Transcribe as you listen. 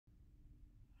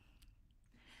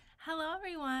Hello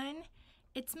everyone,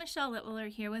 it's Michelle Litwiller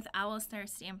here with Owl Star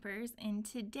Stampers, and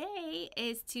today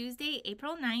is Tuesday,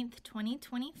 April 9th,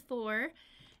 2024,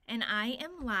 and I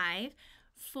am live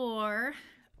for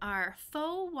our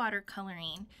faux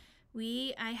watercoloring.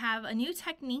 I have a new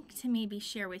technique to maybe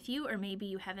share with you, or maybe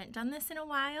you haven't done this in a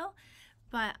while,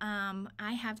 but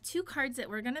I have two cards that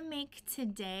we're going to make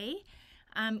today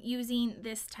using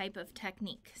this type of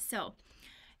technique. So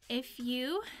if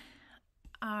you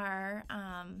are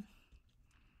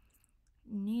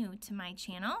new to my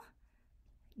channel,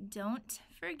 don't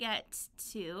forget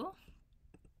to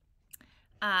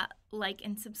like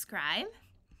and subscribe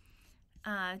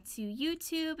to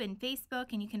YouTube and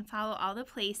Facebook, and you can follow all the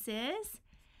places.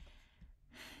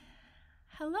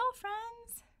 Hello,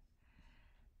 friends.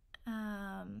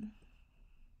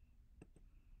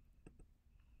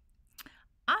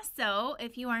 Also,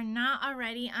 if you are not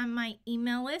already on my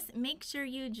email list, make sure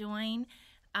you join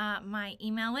my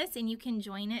email list, and you can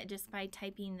join it just by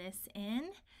typing this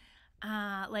in.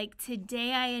 Like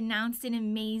today, I announced an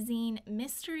amazing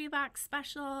mystery box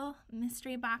special,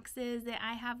 mystery boxes that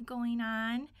I have going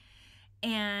on,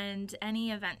 and any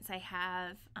events I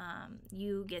have,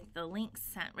 you get the links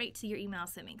sent right to your email,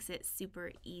 so it makes it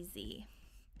super easy.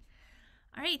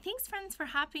 All right, thanks friends for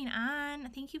hopping on.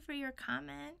 Thank you for your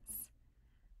comments.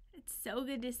 It's so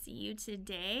good to see you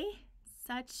today.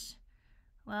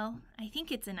 Well, I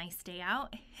think it's a nice day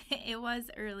out. It was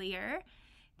earlier.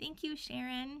 Thank you,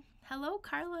 Sharon. Hello,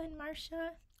 Carla and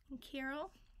Marcia and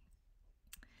Carol.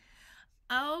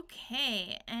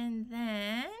 Okay, and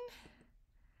then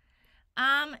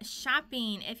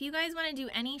shopping. If you guys want to do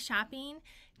any shopping,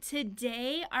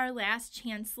 today our last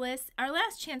chance list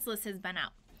has been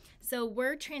out. So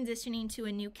we're transitioning to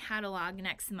a new catalog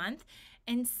next month.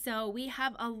 And so we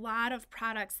have a lot of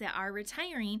products that are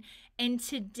retiring. And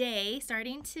today,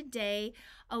 starting today,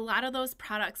 a lot of those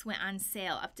products went on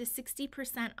sale, up to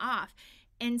 60% off.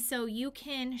 And so you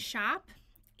can shop.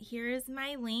 Here's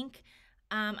my link.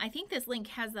 I think this link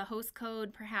has the host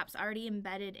code perhaps already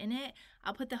embedded in it.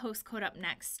 I'll put the host code up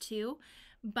next too.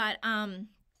 But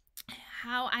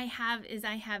how I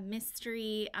have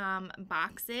mystery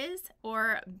boxes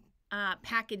or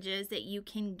packages that you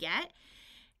can get.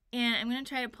 And I'm going to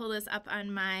try to pull this up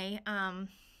on my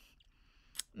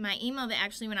my email that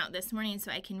actually went out this morning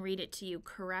so I can read it to you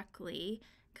correctly,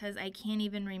 because I can't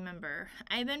even remember.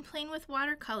 I've been playing with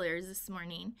watercolors this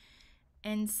morning.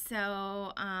 And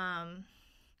so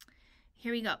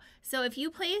here we go. So if you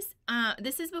place,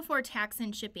 this is before tax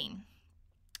and shipping.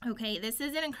 Okay, this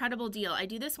is an incredible deal. I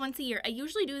do this once a year. I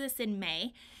usually do this in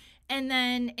May. And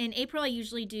then in April, I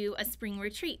usually do a spring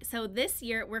retreat. So this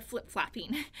year, we're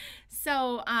flip-flopping.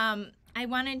 So I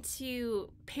wanted to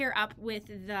pair up with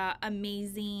the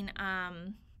amazing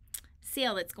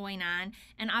sale that's going on.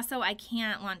 And also, I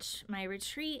can't launch my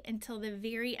retreat until the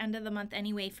very end of the month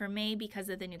anyway for May because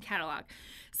of the new catalog.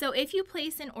 So if you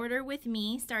place an order with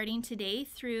me starting today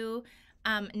through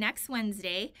next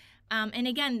Wednesday, and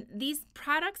again, these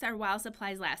products are while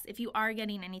supplies last. If you are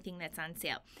getting anything that's on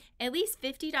sale, at least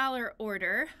 $50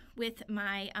 order with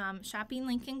my shopping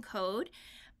link and code.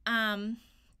 Sorry,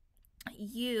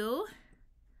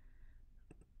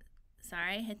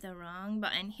 I hit the wrong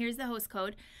button. Here's the host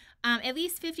code. At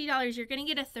least $50, you're going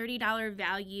to get a $30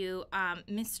 value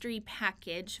mystery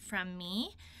package from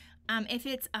me. If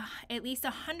it's at least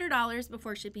 $100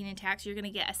 before shipping and tax, you're going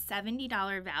to get a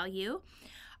 $70 value.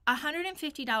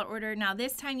 $150 order. Now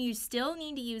this time you still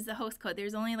need to use the host code.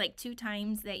 There's only like 2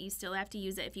 times that you still have to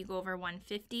use it if you go over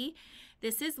 $150.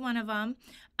 This is one of them.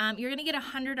 You're going to get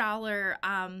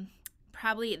 $100,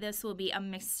 probably this will be a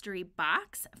mystery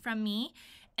box from me.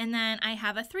 And then I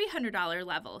have a $300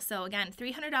 level. So again,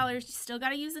 $300, you still got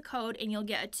to use the code, and you'll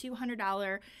get a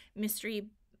 $200 mystery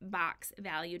box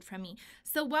valued from me.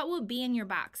 So what will be in your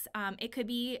box? It could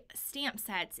be stamp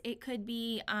sets. It could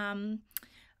be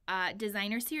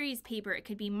designer series paper. It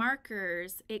could be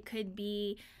markers. It could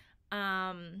be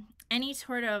any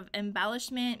sort of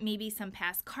embellishment, maybe some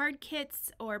past card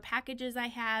kits or packages I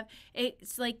have.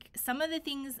 It's like some of the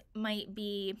things might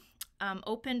be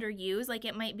opened or used. Like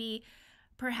it might be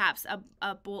perhaps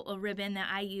a bolt of ribbon that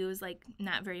I use like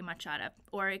not very much out of,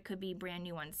 or it could be brand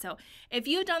new ones. So if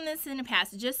you've done this in the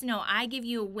past, just know I give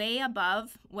you way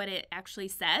above what it actually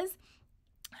says.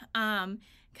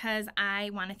 Because I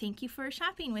want to thank you for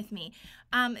shopping with me.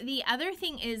 The other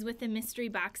thing is with the mystery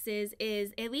boxes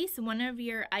is at least one of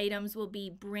your items will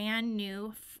be brand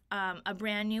new, a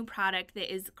brand new product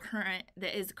that is current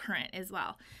as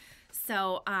well.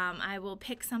 So I will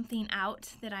pick something out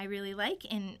that I really like,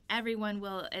 and everyone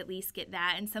will at least get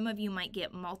that. And some of you might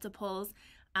get multiples.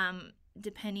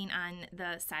 depending on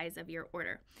the size of your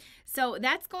order. So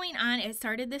that's going on. It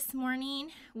started this morning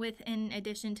in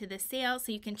addition to the sale,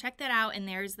 so you can check that out, and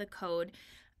there's the code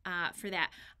for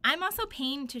that. I'm also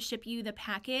paying to ship you the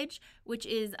package, which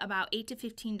is about $8 to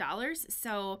 $15.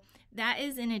 So that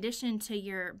is in addition to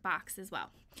your box as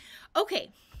well.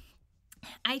 Okay,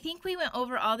 I think we went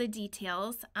over all the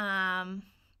details of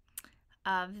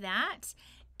that.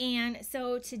 And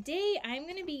so today I'm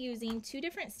going to be using two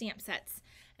different stamp sets.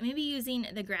 I'm going to be using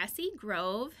the Grassy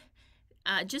Grove,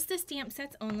 just the stamp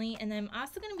sets only, and then I'm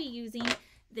also going to be using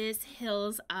this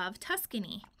Hills of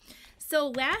Tuscany. So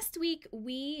last week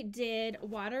we did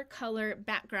watercolor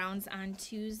backgrounds on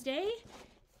Tuesday,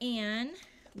 and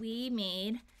we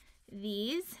made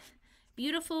these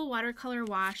beautiful watercolor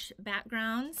wash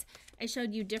backgrounds. I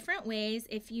showed you different ways.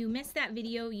 If you missed that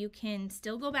video, you can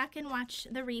still go back and watch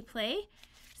the replay.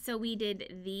 So we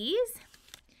did these,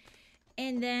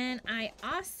 and then I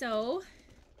also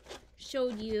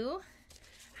showed you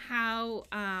how,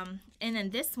 and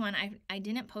then this one, I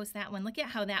didn't post that one. Look at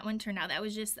how that one turned out. That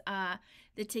was just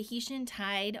the Tahitian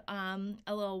Tide,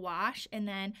 a little wash, and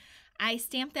then I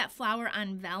stamped that flower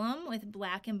on vellum with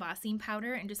black embossing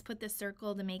powder and just put the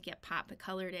circle to make it pop. I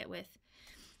colored it with,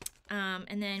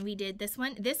 and then we did this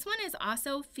one. This one is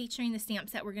also featuring the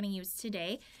stamp set we're going to use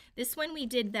today. This one we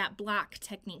did that block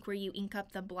technique where you ink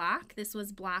up the block. This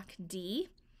was block D.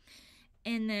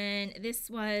 And then this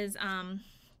was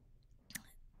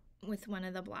with one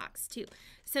of the blocks too.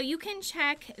 So you can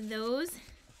check those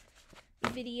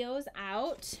videos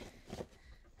out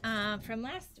from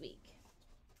last week.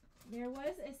 There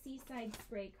was a seaside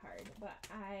spray card, but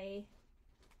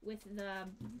with the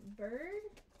bird,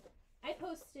 I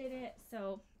posted it,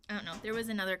 so I don't know. There was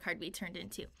another card we turned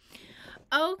into.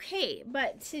 Okay,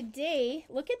 but today,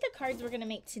 look at the cards we're going to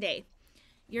make today.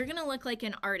 You're going to look like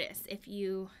an artist if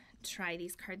you try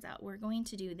these cards out. We're going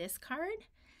to do this card,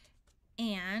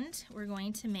 and we're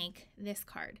going to make this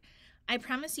card. I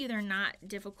promise you they're not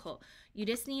difficult. You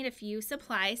just need a few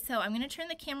supplies. So I'm going to turn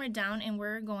the camera down, and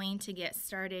we're going to get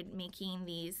started making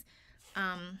these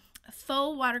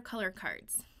faux watercolor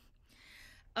cards.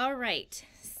 All right,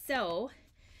 so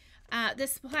the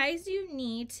supplies you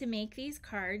need to make these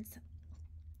cards,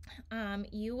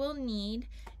 you will need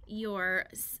a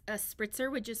spritzer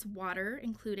with just water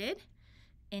included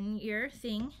in your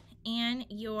thing, and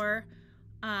your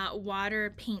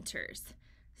water painters.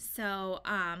 So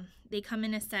they come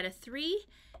in a set of 3,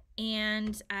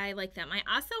 and I like them. I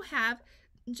also have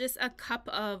just a cup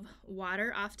of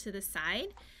water off to the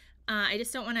side. I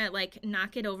just don't want to like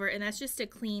knock it over, and that's just to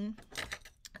clean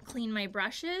my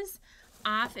brushes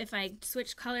off. If I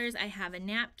switch colors, I have a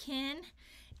napkin,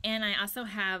 and I also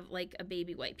have like a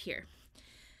baby wipe here.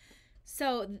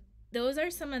 So those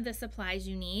are some of the supplies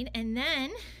you need. And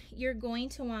then you're going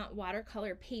to want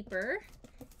watercolor paper.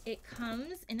 It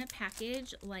comes in a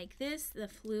package like this, the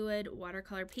fluid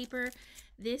watercolor paper.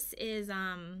 This is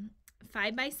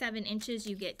 5 by 7 inches.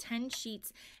 You get 10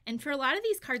 sheets. And for a lot of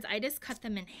these cards, I just cut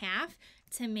them in half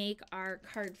to make our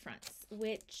card fronts,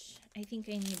 which I think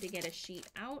I need to get a sheet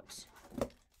out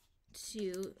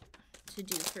to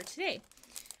do for today.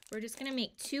 We're just going to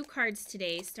make 2 cards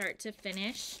today, start to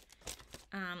finish.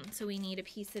 So we need a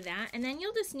piece of that. And then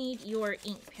you'll just need your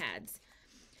ink pads.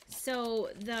 So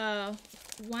the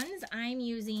ones I'm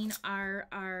using are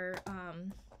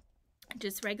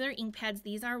just regular ink pads.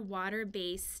 These are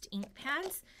water-based ink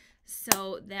pads,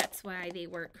 so that's why they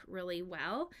work really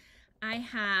well. I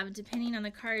have, depending on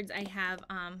the cards, I have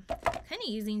kind of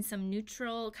using some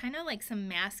neutral, kind of like some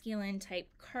masculine type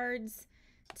cards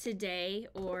today,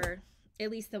 or at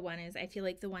least the one is. I feel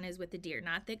like the one is with the deer.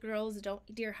 Not that girls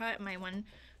don't deer hunt. My one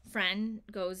friend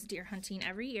goes deer hunting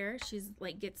every year. She's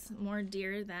like gets more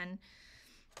deer than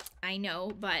I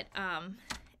know, but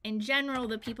in general,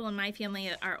 the people in my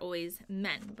family are always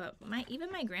men. But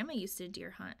even my grandma used to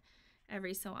deer hunt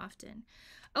every so often.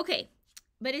 Okay,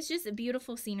 but it's just a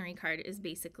beautiful scenery card is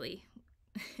basically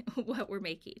what we're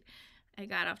making. I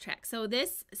got off track. So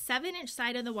this 7-inch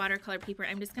side of the watercolor paper,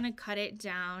 I'm just going to cut it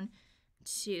down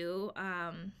to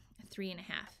 3.5.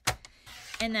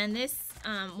 And then this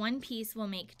one piece will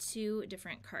make 2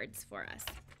 different cards for us.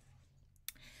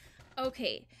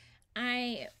 Okay,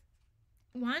 I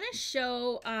want to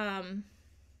show, I'm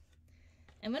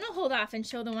going to hold off and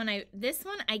show the one this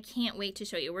one I can't wait to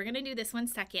show you. We're going to do this one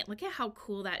second. Look at how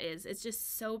cool that is. It's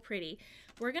just so pretty.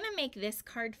 We're going to make this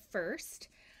card first.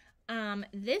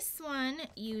 This one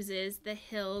uses the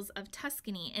Hills of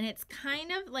Tuscany, and it's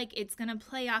kind of like it's going to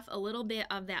play off a little bit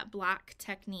of that block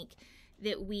technique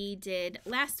that we did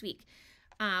last week,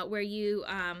 where you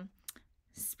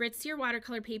spritz your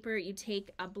watercolor paper. You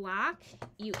take a block,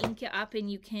 you ink it up,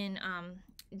 and you can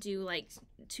do like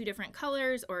 2 different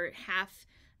colors or half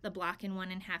the block in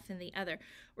one and half in the other.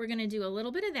 We're going to do a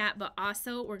little bit of that, but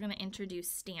also we're going to introduce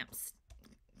stamps,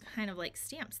 kind of like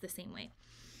stamps the same way.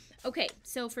 Okay,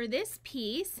 so for this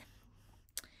piece,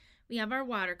 we have our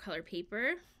watercolor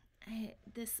paper.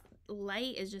 This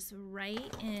light is just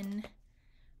right in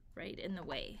the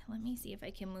way. Let me see if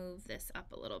I can move this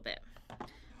up a little bit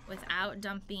without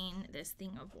dumping this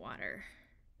thing of water.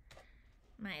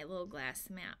 My little glass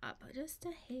mat up just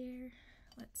a hair.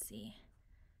 Let's see.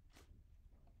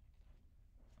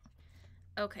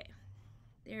 Okay,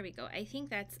 there we go. I think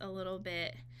that's a little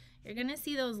bit, you're gonna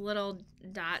see those little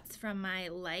dots from my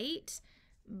light,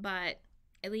 but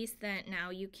at least that now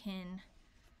you can,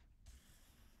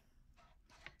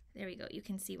 there we go, you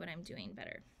can see what I'm doing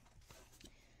better.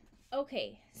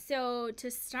 Okay, so to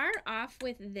start off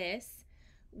with this,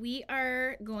 we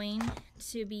are going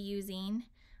to be using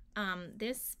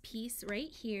this piece right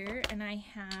here, and I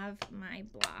have my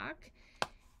block,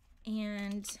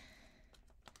 and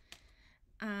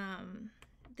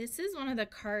this is one of the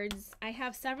cards. I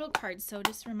have several cards, so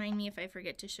just remind me if I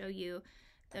forget to show you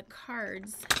the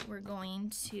cards we're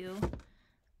going to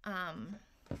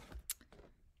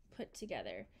put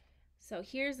together. So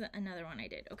here's another one I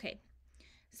did. Okay,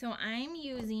 so I'm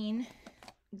using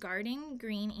Garden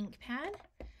Green ink pad.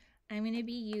 I'm going to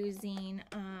be using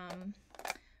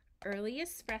Early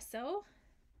Espresso,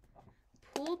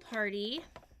 Pool Party,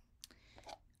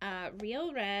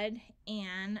 Real Red,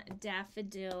 and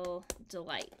Daffodil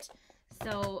Delight.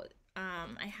 So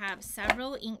I have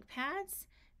several ink pads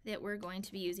that we're going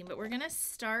to be using, but we're going to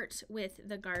start with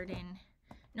the Garden.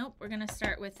 Nope, we're going to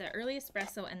start with the Early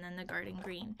Espresso and then the Garden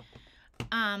Green.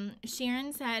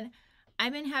 Sharon said,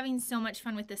 I've been having so much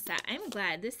fun with this set. I'm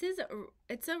glad.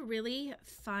 It's a really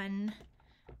fun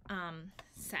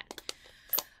set.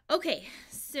 Okay,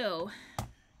 so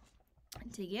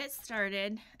to get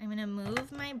started, I'm going to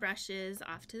move my brushes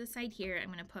off to the side here. I'm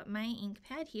going to put my ink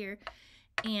pad here.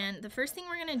 And the first thing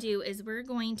we're going to do is we're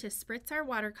going to spritz our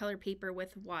watercolor paper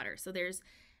with water. So there's,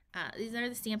 these are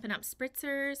the Stampin' Up!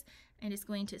 Spritzers. I'm just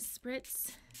going to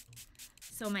spritz.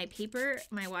 So my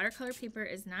watercolor paper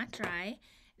is not dry.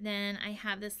 Then I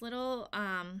have this little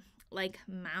like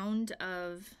mound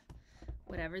of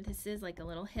whatever this is, like a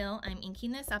little hill. I'm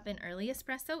inking this up in Early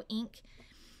Espresso ink.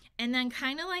 And then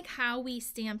kind of like how we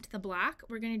stamped the block,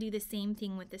 we're going to do the same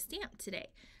thing with the stamp today.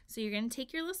 So you're going to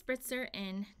take your little spritzer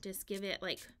and just give it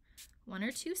like 1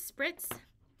 or 2 spritz.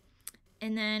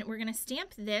 And then we're going to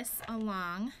stamp this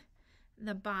along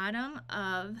the bottom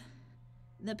of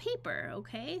the paper,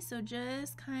 okay? So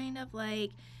just kind of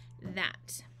like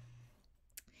that.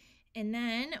 And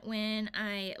then when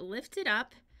I lift it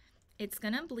up, it's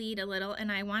going to bleed a little,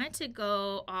 and I want it to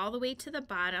go all the way to the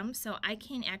bottom, so I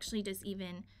can actually just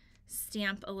even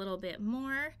stamp a little bit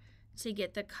more to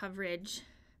get the coverage,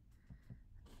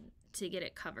 to get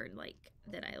it covered like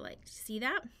that I like. See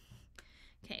that?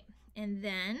 Okay, and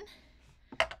then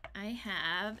I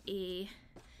have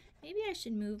maybe I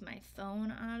should move my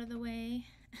phone out of the way.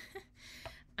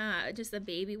 Just a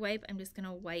baby wipe. I'm just going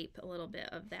to wipe a little bit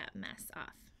of that mess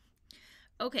off.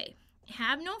 Okay,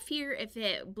 have no fear if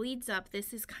it bleeds up.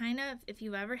 This is kind of, if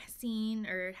you've ever seen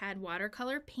or had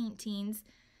watercolor paintings,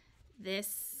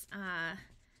 this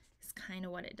is kind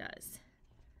of what it does.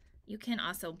 You can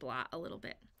also blot a little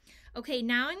bit. Okay,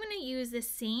 now I'm going to use the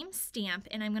same stamp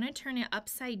and I'm going to turn it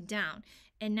upside down.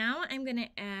 And now I'm going to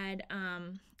add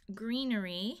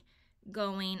greenery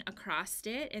going across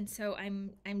it. And so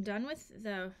I'm done with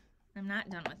I'm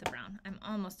not done with the brown. I'm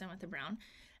almost done with the brown.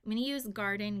 I'm going to use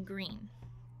Garden Green.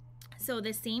 So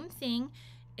the same thing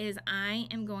is I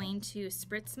am going to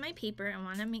spritz my paper. I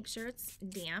want to make sure it's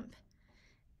damp.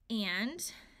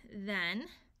 And then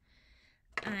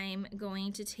I'm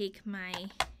going to take my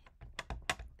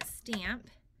stamp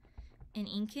and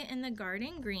ink it in the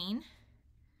Garden Green.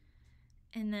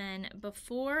 And then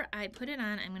before I put it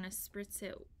on, I'm going to spritz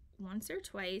it once or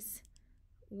twice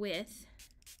with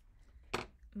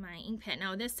my ink pen.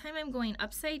 Now this time I'm going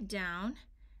upside down,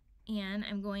 and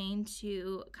I'm going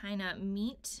to kind of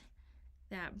meet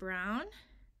that brown,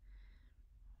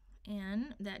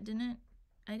 and I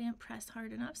didn't press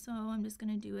hard enough, so I'm just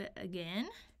going to do it again.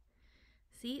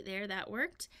 See, there, that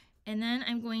worked. And then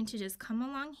I'm going to just come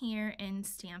along here and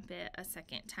stamp it a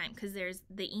second time because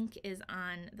the ink is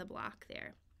on the block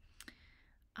there.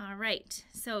 All right,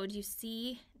 so do you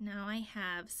see? Now I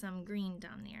have some green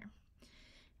down there.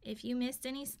 If you missed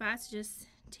any spots, just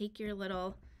take your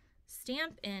little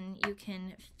stamp and you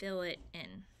can fill it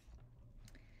in.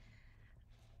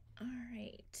 All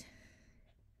right.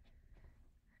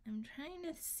 I'm trying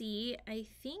to see, I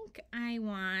think I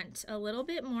want a little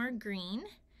bit more green.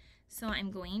 So I'm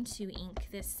going to ink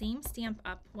this same stamp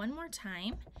up one more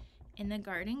time in the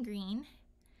garden green.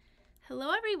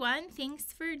 Hello everyone,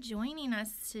 thanks for joining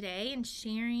us today and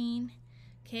sharing.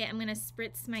 Okay, I'm gonna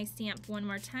spritz my stamp one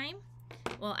more time.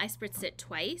 Well, I spritzed it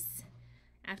twice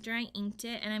after I inked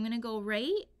it, and I'm gonna go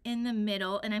right in the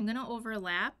middle and I'm gonna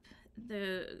overlap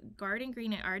the garden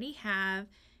green I already have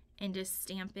and just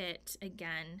stamp it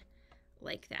again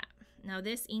like that. Now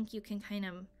this ink you can kind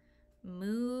of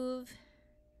move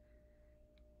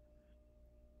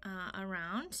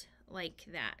around like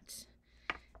that.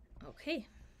 Okay.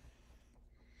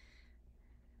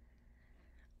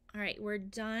 All right, we're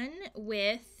done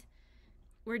with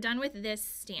this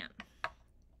stamp.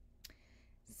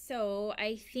 So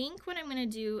I think what I'm gonna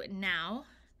do now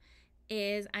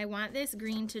is I want this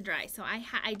green to dry. So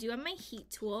I do have my heat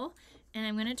tool, and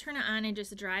I'm gonna turn it on and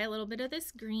just dry a little bit of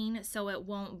this green so it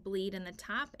won't bleed in the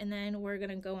top, and then we're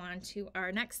gonna go on to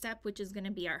our next step, which is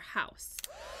gonna be our house.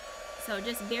 So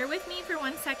just bear with me for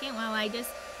 1 second while I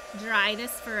just dry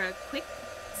this for a quick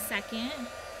second.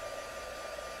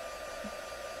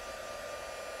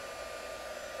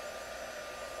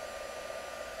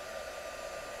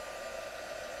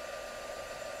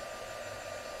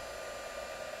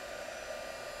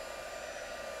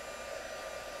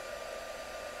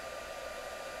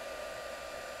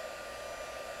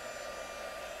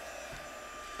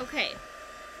 Okay,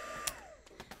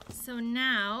 so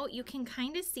now you can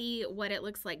kind of see what it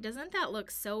looks like. Doesn't that look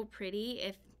so pretty?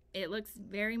 If it looks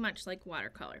very much like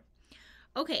watercolor.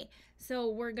 Okay, so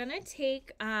we're gonna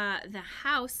take the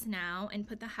house now and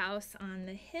put the house on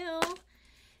the hill.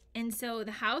 And so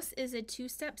the house is a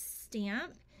 2-step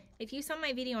stamp. If you saw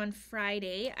my video on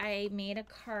Friday, I made a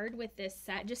card with this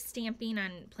set, just stamping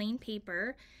on plain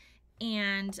paper.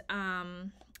 And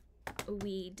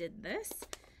we did this.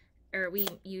 Or we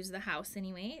use the house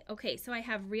anyway. Okay, so I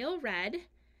have real red,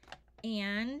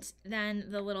 and then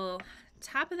the little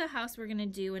top of the house we're gonna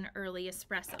do an early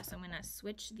espresso. So I'm gonna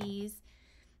switch these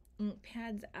ink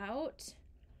pads out,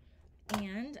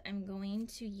 and I'm going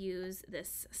to use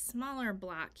this smaller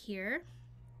block here.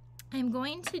 I'm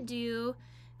going to do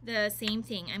the same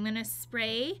thing. I'm gonna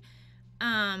spray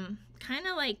kind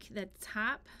of like the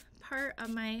top part of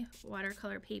my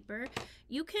watercolor paper.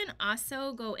 You can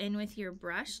also go in with your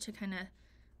brush to kind of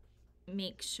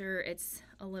make sure it's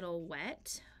a little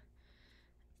wet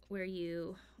where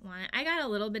you want it. I got a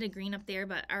little bit of green up there,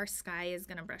 but our sky is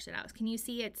gonna brush it out. Can you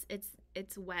see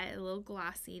it's wet, a little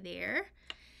glossy there?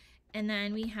 And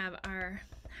then we have our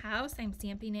house. I'm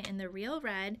stamping it in the real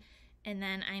red, and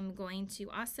then I'm going to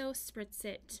also spritz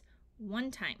it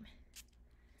one time.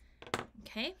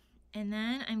 Okay. And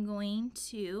then I'm going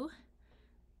to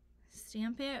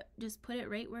stamp it, just put it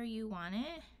right where you want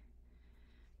it.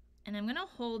 And I'm gonna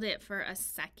hold it for a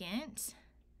second.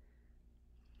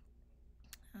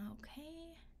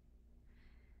 Okay.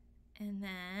 And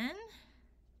then,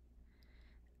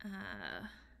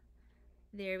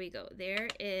 there we go. There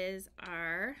is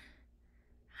our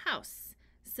house.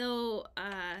 So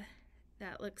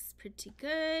that looks pretty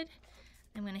good.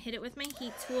 I'm gonna hit it with my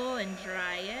heat tool and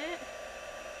dry it.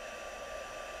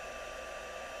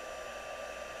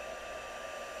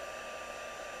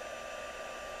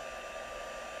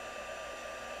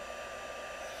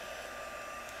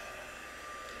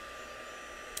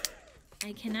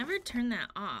 I can never turn that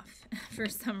off for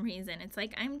some reason. It's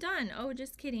like, I'm done. Oh,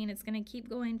 just kidding. It's gonna keep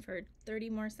going for 30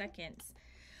 more seconds.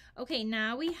 Okay,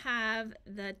 now we have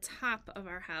the top of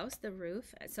our house, the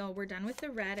roof. So we're done with the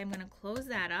red. I'm gonna close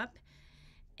that up.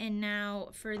 And now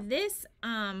for this,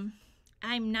 I'm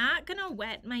not gonna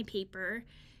wet my paper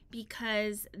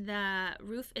because the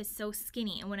roof is so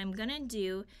skinny. And what I'm gonna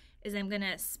do is I'm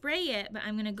gonna spray it, but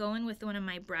I'm gonna go in with one of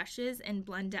my brushes and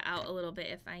blend it out a little bit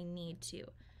if I need to.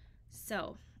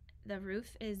 So the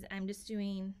roof is, I'm just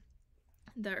doing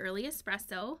the early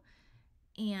espresso,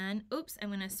 and oops, I'm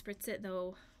gonna spritz it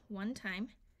though one time.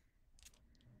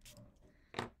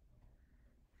 I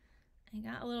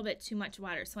got a little bit too much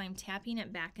water, so I'm tapping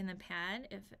it back in the pad.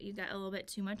 If you got a little bit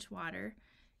too much water,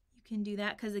 you can do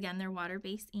that because again, they're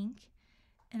water-based ink.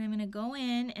 And I'm gonna go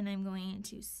in and I'm going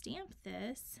to stamp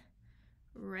this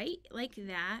right like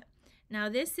that. Now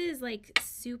this is like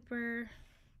super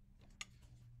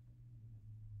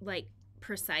like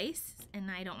precise, and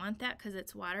I don't want that because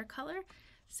it's watercolor.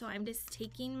 So I'm just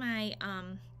taking my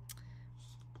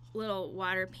little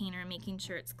water painter, making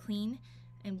sure it's clean.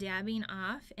 I'm dabbing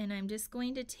off, and I'm just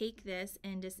going to take this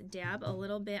and just dab a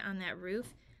little bit on that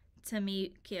roof to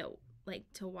make it like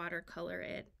to watercolor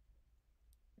it,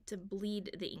 to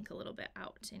bleed the ink a little bit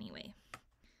out anyway.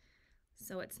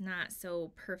 so it's not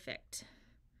so perfect.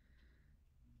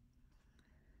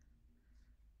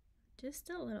 Just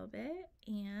a little bit,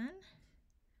 and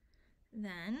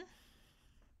then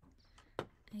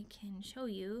I can show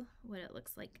you what it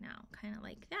looks like now, kind of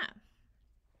like that.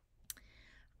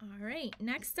 All right,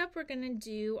 next up we're gonna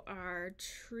do our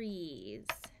trees.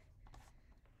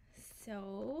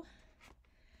 So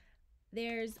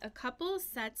there's a couple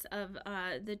sets of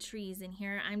the trees in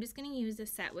here. I'm just gonna use a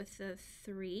set with the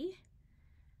 3.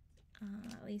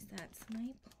 At least that's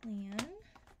my plan.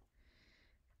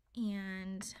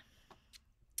 And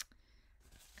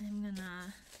I'm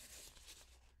gonna,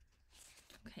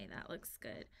 okay, that looks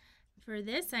good. For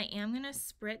this, I am gonna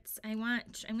spritz. I'm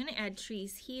gonna add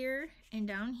trees here and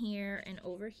down here and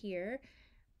over here.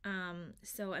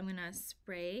 So I'm gonna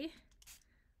spray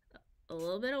a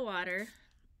little bit of water,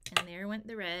 and there went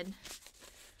the red.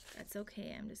 That's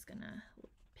okay, I'm just gonna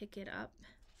pick it up.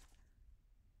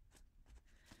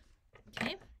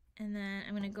 Okay, and then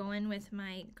I'm gonna go in with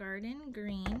my garden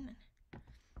green.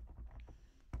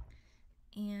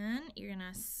 And you're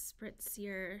gonna spritz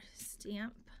your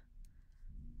stamp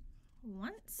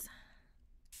once.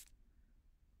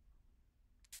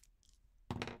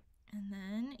 And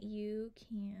then you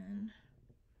can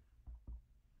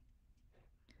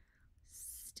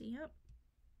stamp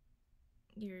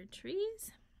your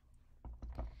trees.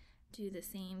 Do the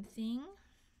same thing.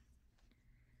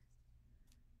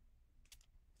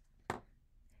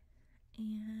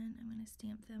 And I'm going to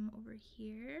stamp them over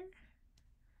here.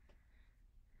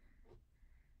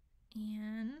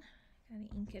 And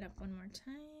gotta ink it up one more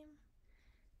time.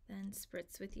 Then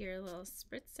spritz with your little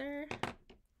spritzer.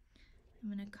 I'm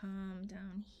gonna come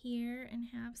down here and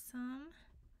have some.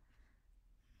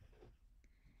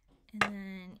 And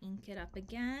then ink it up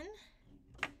again.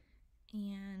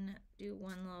 And do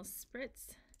one little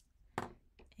spritz.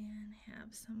 And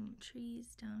have some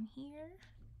trees down here.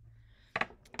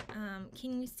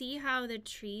 Can you see how the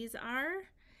trees are?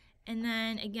 And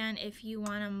then again, if you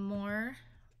want a more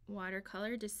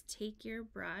watercolor, just take your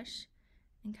brush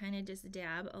and kind of just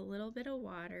dab a little bit of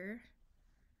water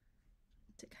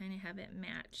to kind of have it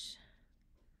match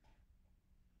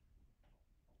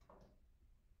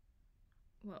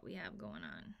what we have going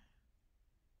on.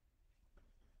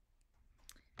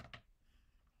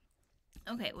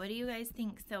 Okay, what do you guys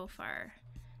think so far?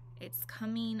 It's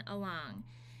coming along.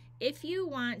 If you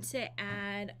want to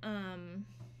add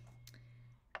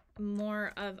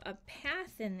more of a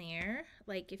path in there,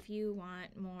 like if you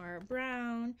want more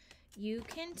brown, you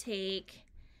can take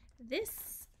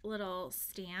this little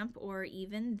stamp or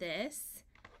even this,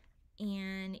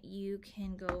 and you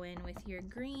can go in with your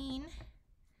green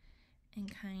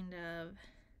and kind of,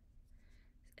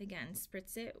 again,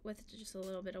 spritz it with just a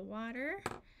little bit of water,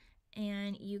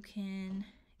 and you can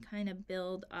kind of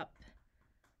build up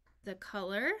the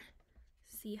color.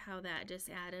 See how that just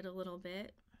added a little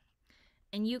bit.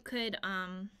 And you could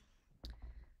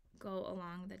go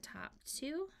along the top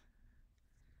too.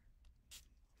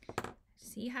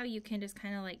 See how you can just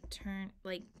kind of like turn,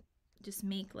 like just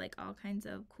make like all kinds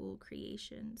of cool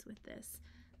creations with this.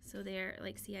 So there,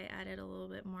 like, see, I added a little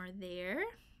bit more there.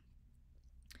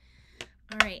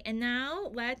 All right, and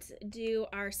now let's do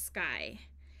our sky.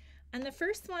 On the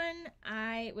first one,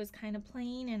 I was kind of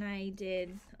plain, and I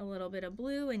did a little bit of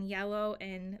blue and yellow,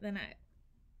 and then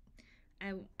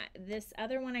this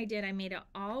other one I made it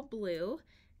all blue,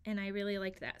 and I really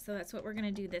liked that. So that's what we're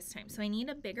gonna do this time. So I need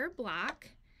a bigger block,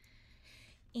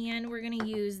 and we're gonna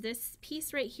use this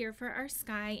piece right here for our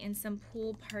sky and some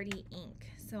Pool Party ink.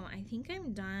 So I think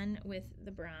I'm done with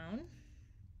the brown.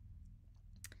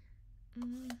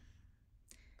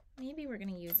 Maybe we're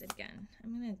gonna use it again.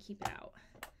 I'm gonna keep it out.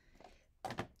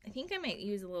 I think I might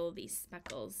use a little of these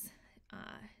speckles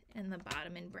in the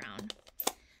bottom in brown.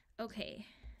 Okay,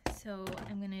 so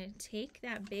I'm gonna take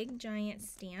that big giant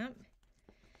stamp,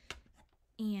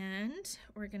 and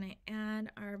we're gonna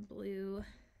add our blue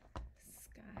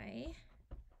sky.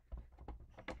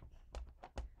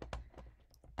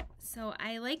 So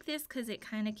I like this because it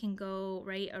kind of can go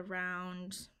right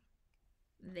around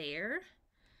there.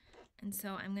 And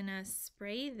so I'm gonna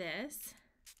spray this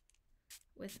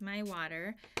with my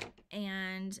water,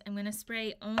 and I'm gonna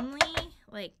spray only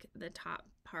like the top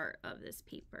part of this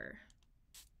paper.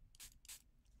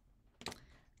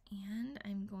 And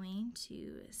I'm going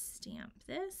to stamp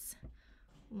this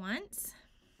once,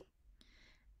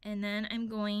 and then I'm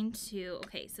going to,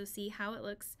 okay, so see how it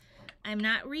looks. I'm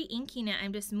not re-inking it,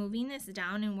 I'm just moving this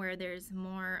down, and where there's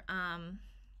more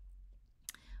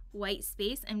white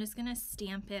space, I'm just gonna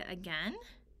stamp it again.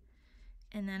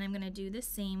 And then I'm gonna do the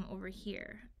same over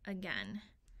here again.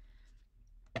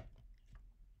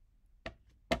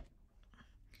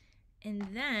 And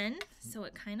then, so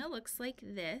it kind of looks like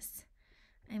this.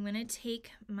 I'm going to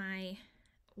take my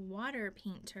water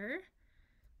painter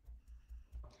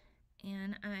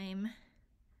and I'm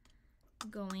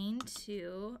going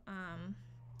to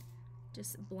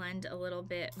just blend a little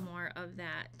bit more of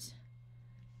that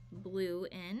blue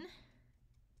in,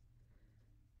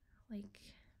 like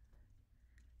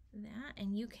that.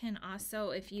 And you can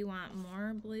also, if you want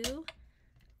more blue,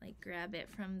 like grab it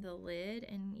from the lid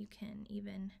and you can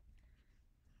even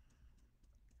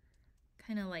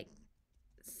kind of like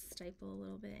stipple a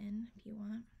little bit in if you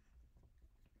want.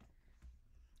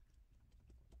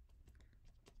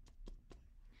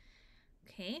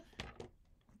 Okay.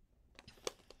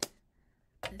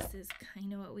 This is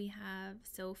kind of what we have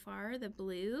so far, the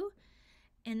blue.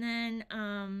 And then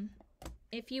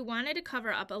if you wanted to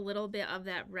cover up a little bit of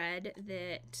that red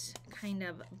that kind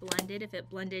of blended, if it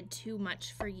blended too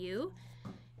much for you,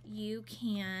 you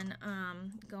can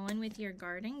go in with your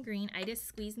garden green. I just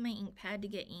squeezed my ink pad to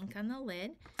get ink on the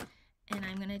lid. And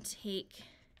I'm going to take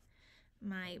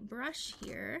my brush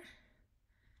here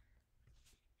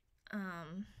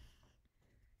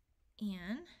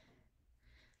and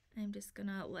I'm just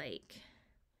gonna, like,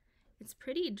 it's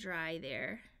pretty dry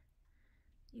there.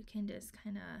 You can just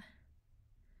kind of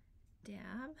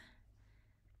dab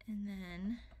and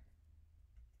then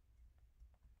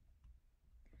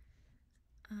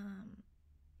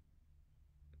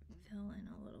fill in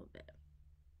a little bit.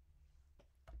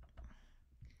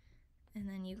 And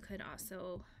then you could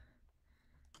also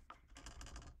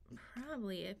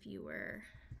probably, if you were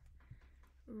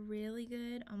really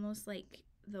good, almost like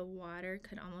the water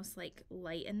could almost like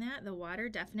lighten that. The water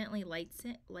definitely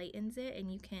lightens it,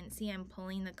 and you can see I'm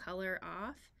pulling the color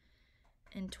off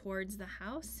and towards the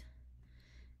house.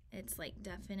 It's like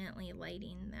definitely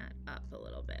lighting that up a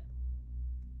little bit.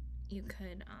 You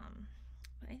could,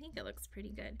 I think it looks pretty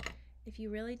good. If you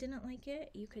really didn't like it,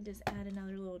 you could just add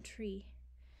another little tree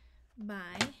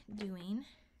by doing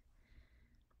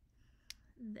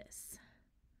this.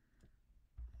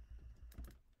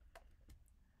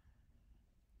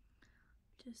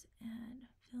 Just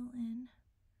fill in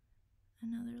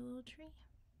another little tree.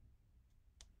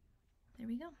 There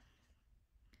we go.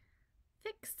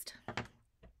 Fixed.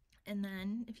 And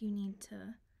then if you need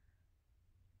to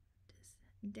just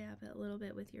dab it a little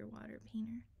bit with your water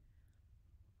painter.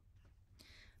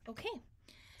 Okay,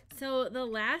 so the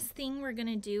last thing we're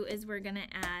gonna do is we're gonna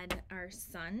add our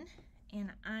sun,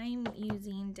 and I'm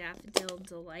using Daffodil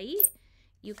Delight.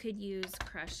 You could use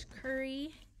Crushed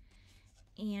Curry,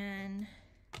 and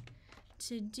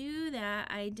to do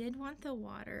that, I did want the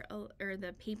water or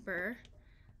the paper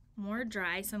more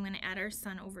dry, so I'm going to add our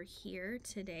sun over here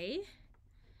today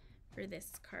for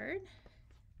this card.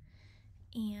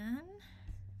 And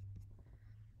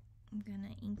I'm going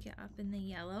to ink it up in the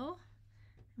yellow.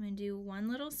 I'm going to do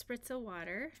one little spritz of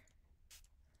water.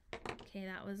 Okay,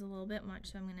 that was a little bit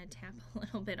much, so I'm going to tap a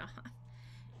little bit off.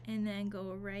 And then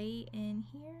go right in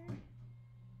here.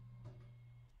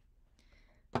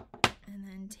 And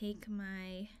then take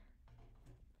my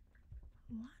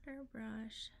water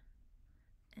brush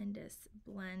and just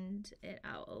blend it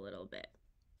out a little bit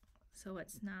so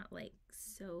it's not like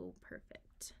so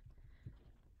perfect.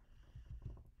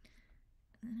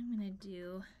 And then I'm going to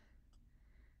do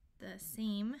the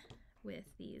same with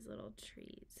these little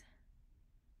trees.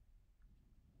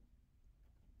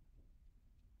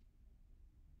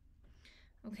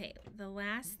 Okay, the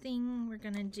last thing we're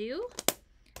going to do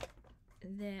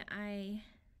that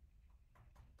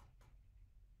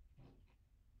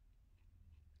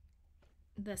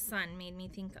the sun made me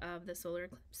think of the solar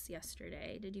eclipse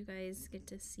yesterday. Did you guys get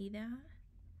to see that?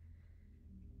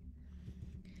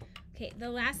 Okay, the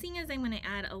last thing is I'm going to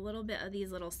add a little bit of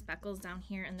these little speckles down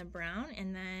here in the brown,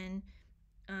 and then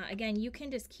again, you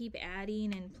can just keep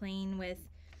adding and playing with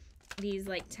these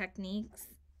like techniques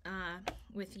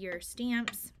with your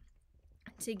stamps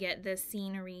to get the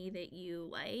scenery that you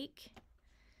like.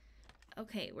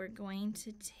 Okay, we're going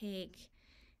to take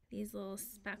these little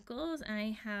speckles.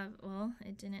 I have, well,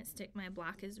 it didn't stick. My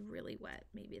block is really wet.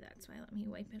 Maybe that's why. Let me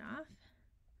wipe it off.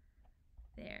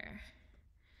 There.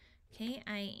 Okay,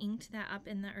 I inked that up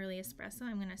in the early espresso.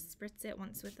 I'm going to spritz it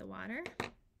once with the water.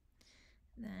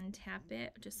 Then tap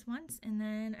it just once. And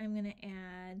then I'm going to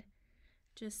add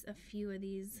just a few of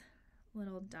these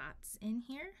little dots in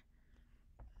here.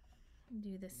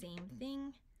 Do the same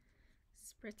thing.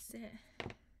 Spritz it.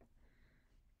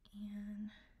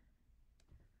 And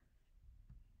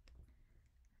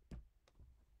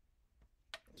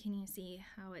can you see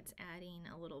how it's adding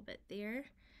a little bit there?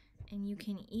 And you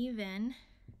can even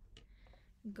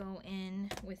go in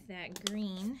with that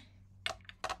green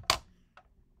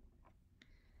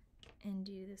and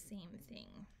do the same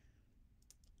thing.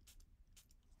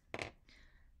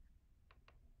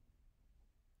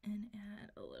 And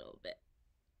add a little bit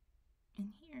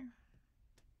in here.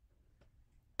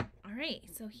 All right,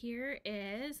 so here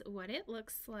is what it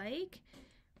looks like.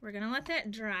 We're gonna let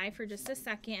that dry for just a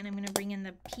second, and I'm gonna bring in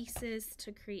the pieces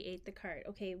to create the card.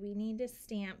 Okay, we need to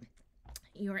stamp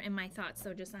You're in My Thoughts,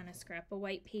 so just on a scrap of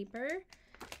white paper.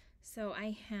 So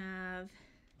I have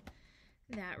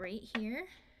that right here.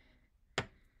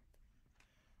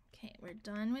 Okay, we're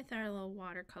done with our little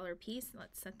watercolor piece.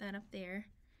 Let's set that up there.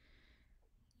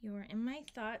 You're in My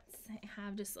Thoughts. I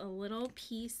have just a little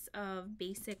piece of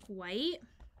basic white.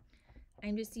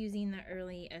 I'm just using the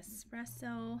early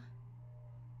espresso.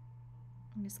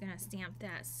 I'm just gonna stamp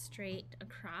that straight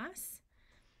across.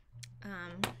 All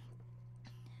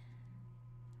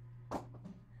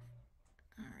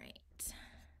right,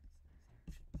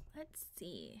 let's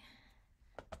see.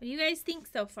 What do you guys think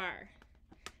so far?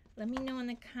 Let me know in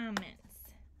the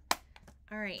comments.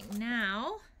 All right,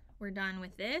 now we're done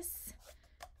with this.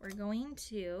 We're going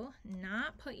to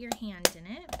not put your hand in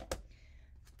it.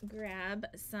 Grab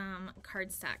some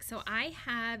cardstock. So I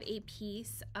have a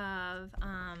piece of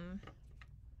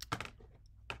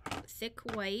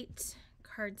thick white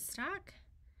cardstock.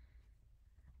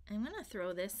 I'm gonna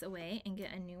throw this away and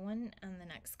get a new one on the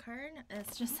next card.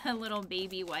 It's just a little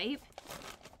baby wipe.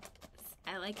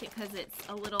 I like it because it's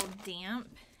a little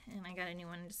damp, and I got a new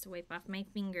one just to wipe off my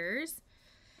fingers.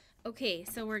 Okay,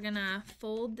 so we're gonna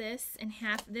fold this in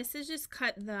half. This is just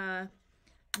cut the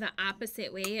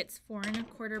opposite way. It's 4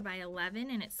 1/4 by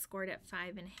 11, and it's scored at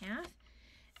 5 1/2.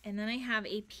 And then I have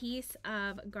a piece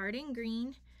of garden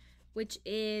green, which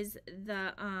is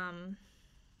the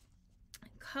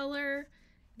color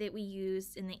that we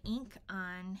used in the ink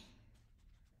on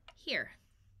here.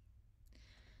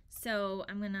 So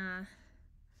I'm gonna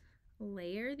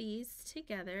layer these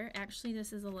together. Actually,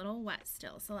 this is a little wet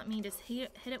still, so let me just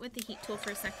hit it with the heat tool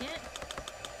for a second.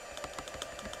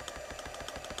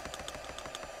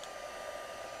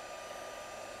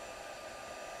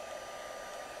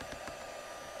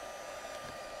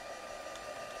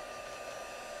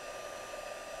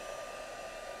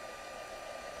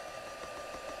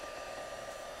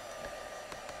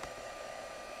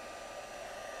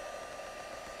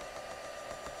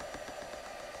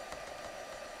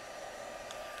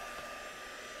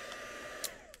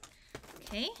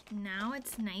 Okay, now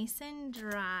it's nice and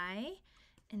dry,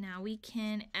 and now we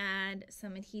can add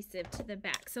some adhesive to the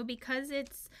back. So because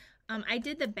it's, I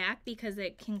did the back because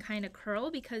it can kind of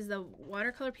curl because the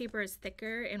watercolor paper is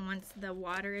thicker, and once the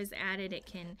water is added, it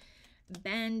can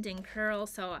bend and curl.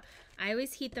 So I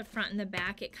always heat the front and the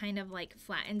back. It kind of like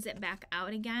flattens it back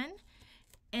out again.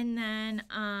 And then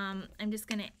I'm just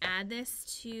gonna add this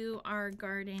to our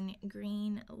garden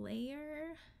green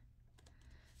layer,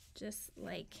 just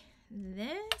like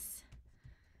this.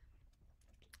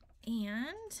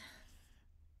 And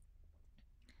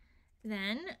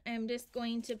then I'm just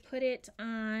going to put it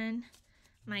on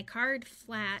my card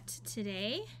flat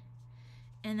today,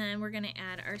 and then we're going to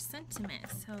add our sentiment.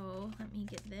 So let me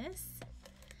get this.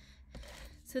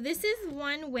 So this is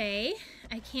one way.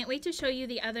 I can't wait to show you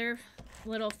the other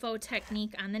little faux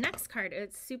technique on the next card.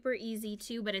 It's super easy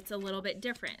too, but it's a little bit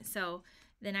different. So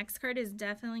the next card is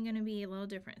definitely going to be a little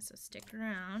different, so stick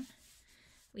around.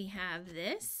 We have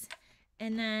this,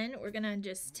 and then we're going to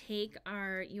just take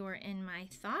our You're in My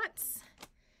Thoughts.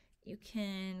 You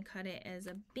can cut it as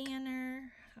a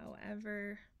banner,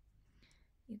 however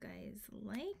you guys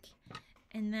like.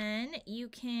 And then you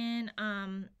can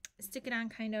stick it on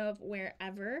kind of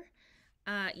wherever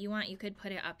you want. You could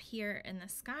put it up here in the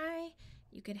sky.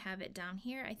 You could have it down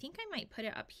here. I think I might put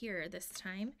it up here this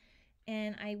time.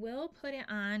 And I will put it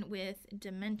on with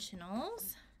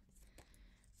dimensionals.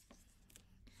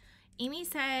 Amy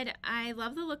said, I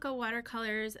love the look of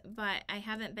watercolors, but I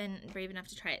haven't been brave enough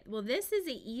to try it. Well, this is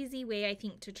an easy way, I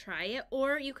think, to try it.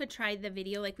 Or you could try the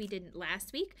video like we did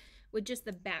last week with just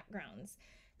the backgrounds.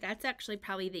 That's actually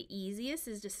probably the easiest,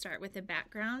 is to start with the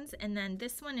backgrounds. And then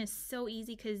this one is so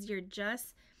easy because you're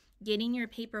just getting your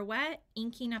paper wet,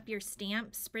 inking up your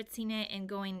stamp, spritzing it, and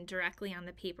going directly on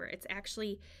the paper. It's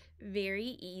actually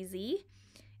very easy.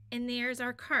 And there's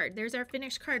our card. There's our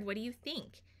finished card. What do you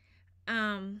think?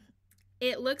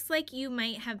 It looks like you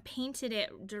might have painted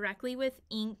it directly with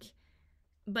ink,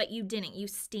 but you didn't. You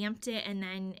stamped it, and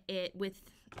then it, with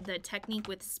the technique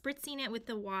with spritzing it with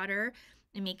the water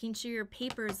and making sure your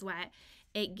paper is wet,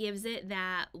 it gives it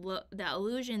that look, the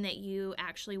illusion that you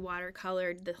actually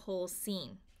watercolored the whole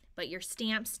scene, but your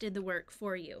stamps did the work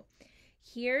for you.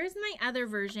 Here's my other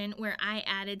version where I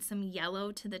added some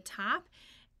yellow to the top,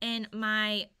 and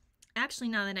my Actually,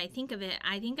 now that I think of it,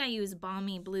 I think I use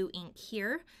Balmy Blue ink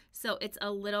here, so it's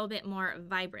a little bit more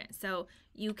vibrant. So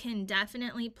you can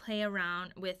definitely play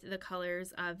around with the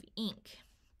colors of ink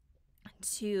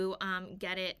to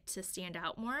get it to stand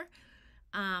out more.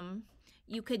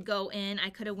 You could go in, I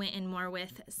could have went in more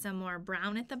with some more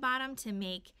brown at the bottom to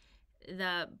make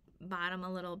the bottom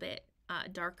a little bit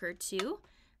darker too.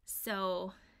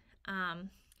 So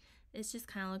this just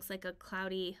kind of looks like a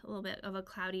little bit of a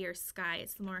cloudier sky.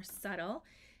 It's more subtle.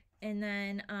 And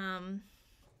then,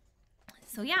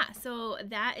 so yeah, so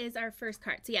that is our first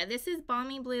card. So yeah, this is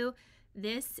Balmy Blue.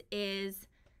 This is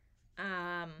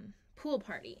Pool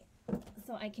Party.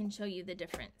 So I can show you the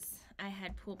difference. I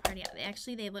had Pool Party out.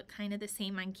 Actually, they look kind of the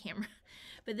same on camera.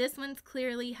 But this one's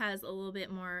clearly has a little bit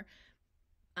more,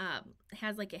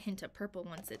 has like a hint of purple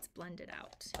once it's blended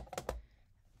out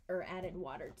or added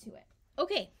water to it.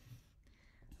 Okay,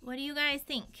 what do you guys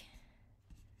think?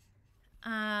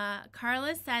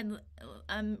 Carla said,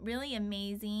 really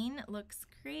amazing. Looks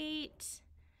great.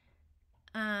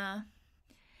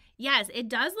 Yes, it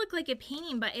does look like a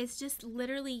painting, but it's just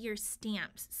literally your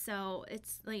stamps. So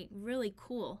it's like really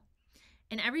cool.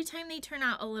 And every time they turn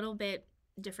out a little bit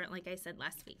different, like I said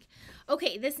last week.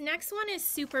 Okay, this next one is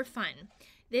super fun.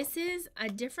 This is a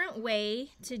different way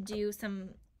to do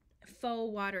some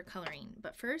faux watercoloring.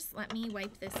 But first, let me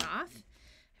wipe this off.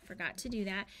 I forgot to do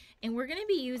that. And we're going to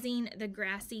be using the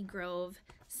Grassy Grove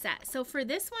set. So for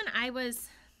this one,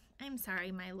 I'm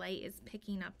sorry, my light is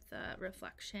picking up the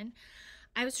reflection.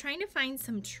 I was trying to find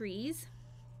some trees.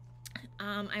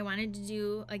 I wanted to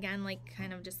do, again, like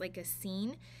kind of just like a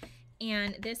scene.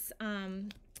 And this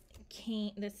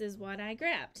this is what I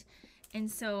grabbed. And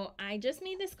so I just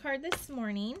made this card this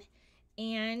morning,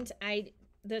 and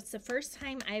that's the first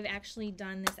time I've actually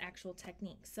done this actual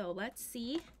technique. So let's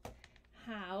see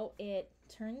how it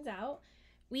turns out.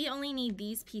 We only need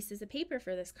these pieces of paper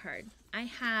for this card. I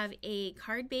have a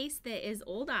card base that is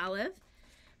Old Olive.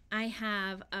 I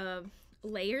have a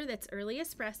layer that's Early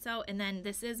Espresso, and then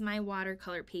this is my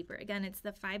watercolor paper. Again, it's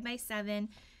the 5x7.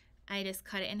 I just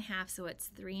cut it in half, so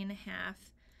it's 3.5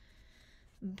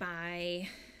 by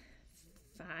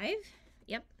 5.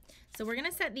 Yep. So we're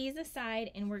gonna set these aside,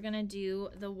 and we're gonna do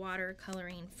the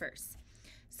watercoloring first.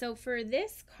 So for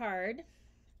this card,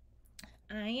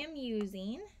 I am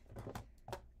using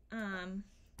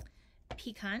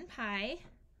Pecan Pie,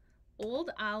 Old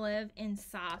Olive, and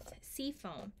Soft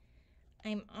Seafoam.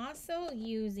 I'm also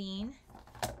using,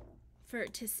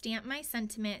 to stamp my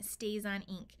sentiment, Stays on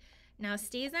ink. Now,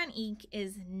 Stays on ink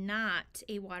is not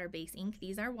a water-based ink.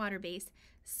 These are water-based.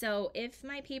 So if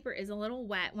my paper is a little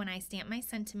wet when I stamp my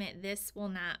sentiment, this will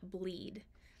not bleed.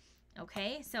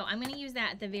 Okay, so I'm going to use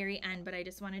that at the very end, but I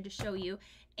just wanted to show you.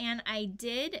 And I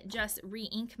did just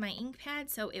re-ink my ink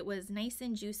pad, so it was nice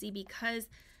and juicy because,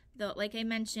 like I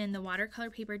mentioned, the watercolor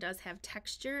paper does have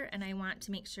texture, and I want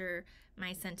to make sure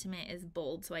my sentiment is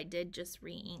bold, so I did just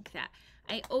re-ink that.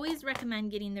 I always recommend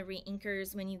getting the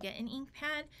re-inkers when you get an ink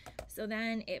pad, so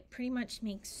then it pretty much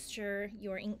makes sure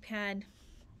your ink pad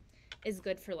is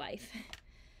good for life.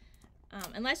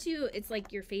 Unless it's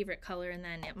like your favorite color, and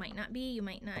then it might not be. You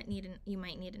might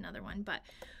need another one. But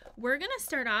we're gonna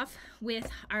start off with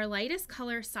our lightest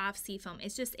color, Soft Seafoam.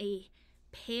 It's just a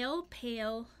pale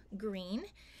green,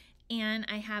 and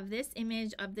I have this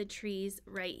image of the trees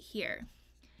right here.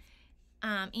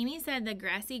 Amy said the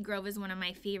Grassy Grove is one of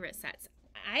my favorite sets.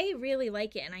 I really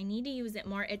like it, and I need to use it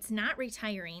more. It's not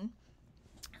retiring,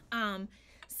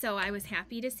 so I was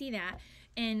happy to see that.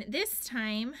 And this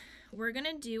time, we're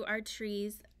gonna do our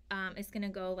trees. It's gonna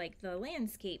go like the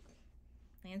landscape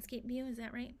view. Is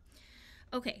that right?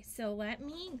 Okay, so let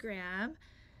me grab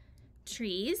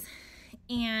trees.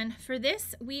 And for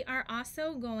this, we are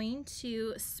also going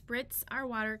to spritz our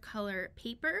watercolor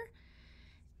paper,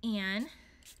 and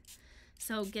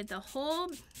so get the whole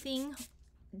thing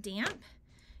damp.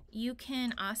 You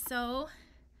can also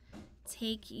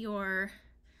take your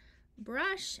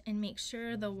brush and make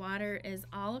sure the water is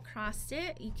all across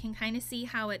it. You can kind of see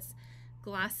how it's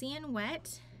glossy and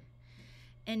wet.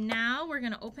 And now we're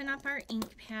going to open up our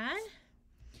ink pad,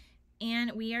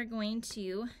 and we are going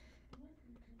to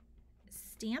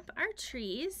stamp our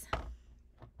trees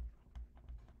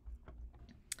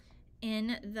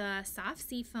in the Soft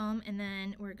Seafoam, and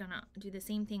then we're gonna do the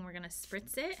same thing. We're gonna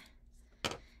spritz it,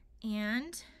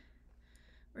 and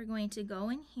we're going to go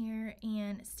in here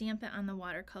and stamp it on the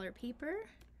watercolor paper,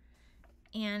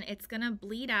 and it's gonna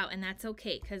bleed out, and that's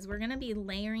okay because we're gonna be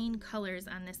layering colors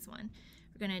on this one.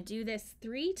 We're gonna do this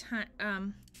 3 times.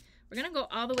 We're gonna go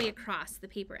all the way across the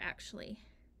paper, actually.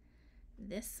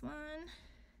 This one,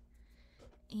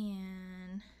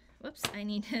 and whoops, I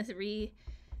need to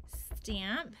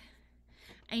stamp.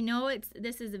 I know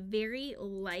this is very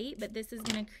light, but this is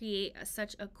going to create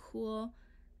such a cool,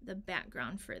 the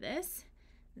background for this.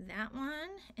 That one,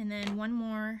 and then one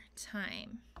more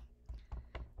time.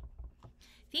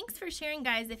 Thanks for sharing,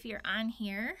 guys, if you're on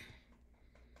here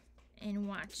and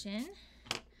watching.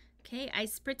 Okay, I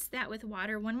spritzed that with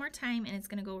water one more time, and it's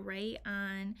going to go right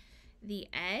on the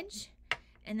edge.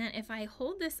 And then if I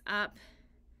hold this up,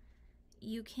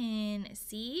 you can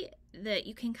see that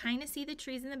you can kind of see the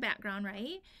trees in the background,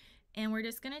 right? And we're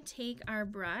just going to take our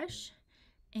brush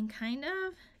and kind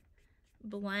of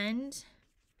blend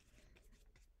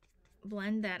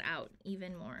that out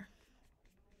even more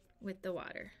with the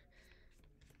water.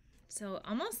 So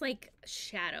almost like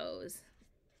shadows,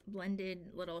 blended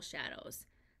little shadows.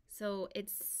 So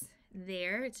it's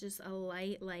there, it's just a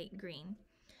light green.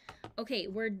 Okay,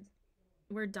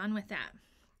 we're done with that.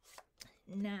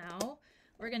 Now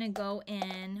we're gonna go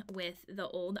in with the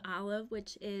Old Olive,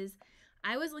 which is,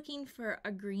 I was looking for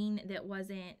a green that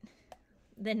wasn't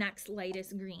the next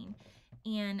lightest green.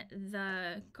 And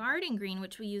the garden green,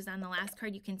 which we used on the last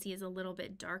card, you can see is a little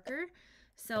bit darker.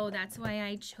 So that's why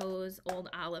I chose Old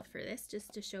Olive for this,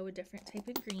 just to show a different type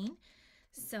of green.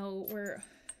 So we're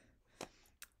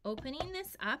opening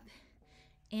this up,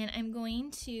 and I'm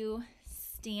going to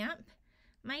stamp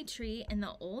my tree in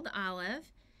the Old Olive,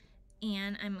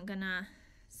 and I'm gonna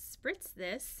spritz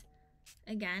this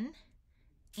again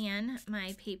and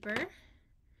my paper,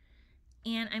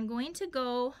 and I'm going to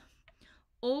go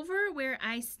over where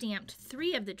I stamped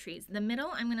 3 of the trees. The middle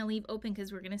I'm going to leave open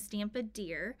because we're going to stamp a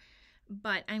deer,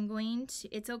 but I'm going to,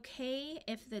 it's okay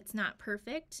if it's not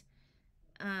perfect.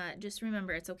 Just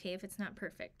remember, it's okay if it's not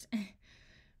perfect.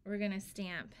 We're going to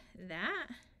stamp that.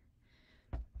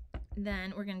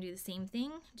 Then we're going to do the same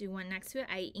thing, do one next to it.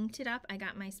 I inked it up. I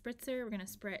got my spritzer. We're going to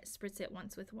spritz it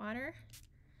once with water.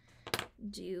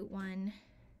 Do one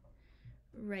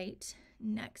right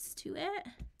next to it.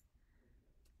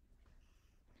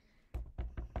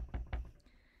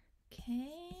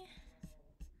 Okay.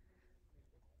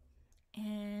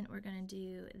 And we're going to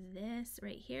do this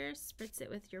right here. Spritz it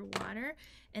with your water.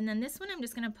 And then this one I'm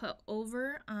just going to put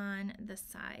over on the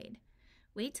side.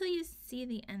 Wait till you see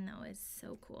the end though. It's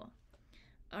so cool.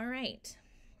 All right.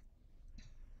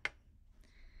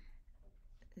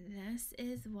 This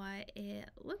is what it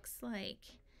looks like.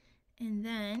 And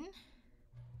then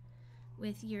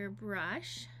with your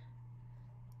brush,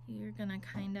 you're gonna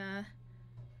kind of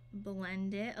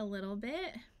blend it a little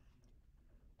bit.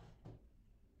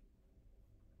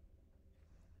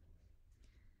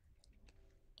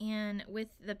 And with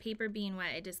the paper being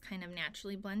wet, it just kind of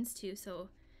naturally blends too. So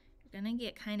you're gonna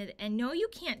get kind of, and no, you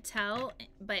can't tell,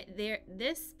 but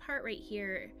this part right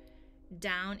here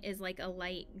down is like a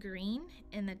light green,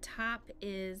 and the top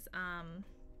is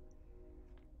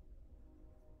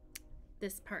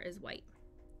this part is white.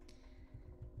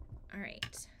 All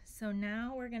right, so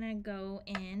now we're gonna go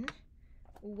in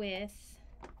with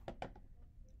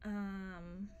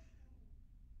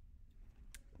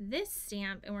this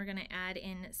stamp, and we're gonna add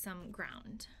in some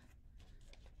ground.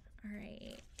 All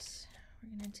right,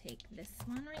 we're gonna take this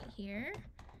one right here.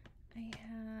 I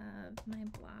have my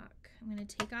block. I'm gonna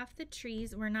take off the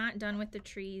trees. We're not done with the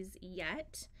trees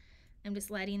yet. I'm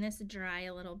just letting this dry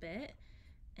a little bit.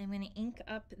 I'm gonna ink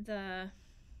up the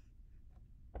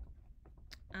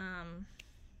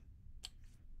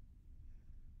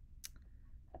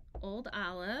Old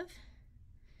Olive.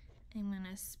 I'm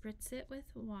gonna spritz it with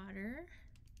water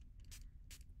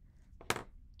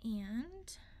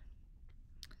and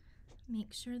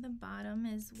make sure the bottom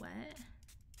is wet.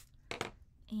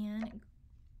 And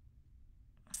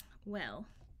well,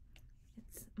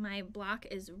 my block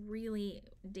is really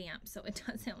damp, so it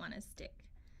doesn't want to stick.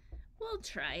 We'll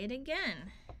try it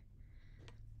again.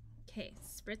 Okay,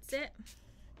 spritz it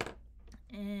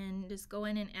and just go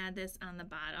in and add this on the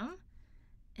bottom.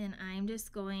 And I'm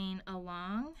just going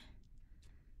along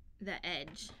the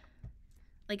edge.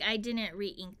 Like I didn't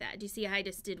re-ink that. Do you see how I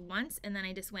just did once and then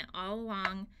I just went all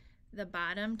along the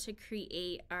bottom to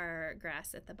create our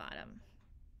grass at the bottom.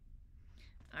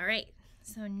 All right,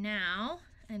 so now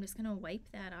I'm just gonna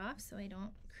wipe that off so I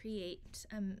don't create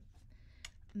a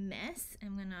mess.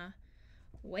 I'm gonna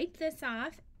wipe this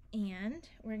off, and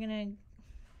we're gonna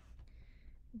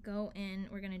go in,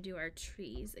 we're gonna do our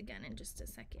trees again in just a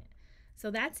second.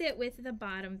 So that's it with the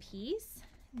bottom piece.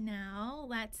 Now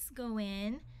let's go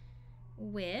in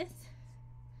with,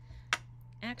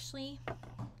 actually,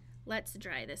 let's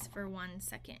dry this for 1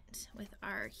 second with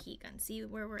our heat gun. See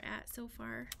where we're at so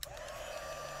far?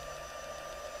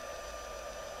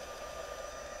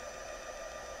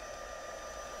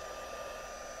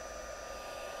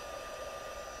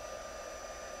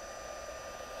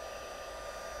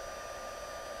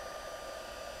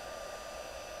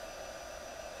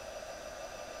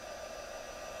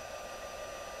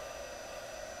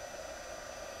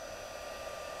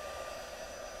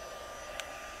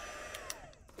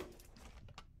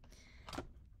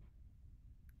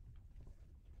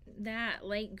 that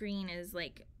light green is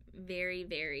like very,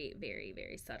 very, very,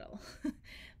 very subtle.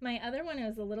 My other one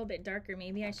was a little bit darker.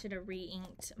 Maybe I should have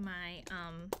re-inked my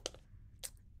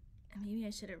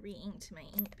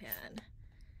ink pad.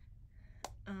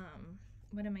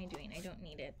 What am I doing? I don't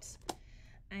need it.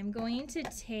 I'm going to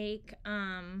take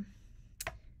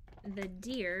the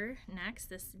deer next,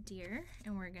 this deer,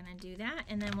 and we're gonna do that,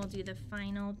 and then we'll do the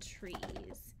final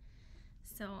trees.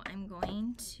 So I'm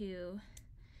going to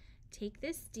take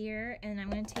this deer, and I'm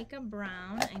going to take a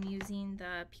brown. I'm using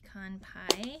the pecan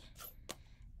pie,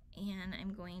 and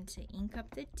I'm going to ink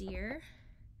up the deer,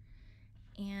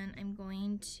 and I'm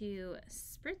going to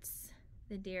spritz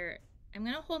the deer. I'm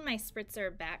going to hold my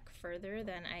spritzer back further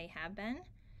than I have been,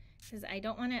 because I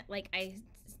don't want it, like, I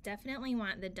definitely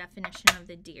want the definition of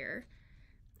the deer.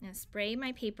 I'm going to spray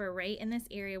my paper right in this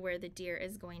area where the deer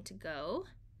is going to go,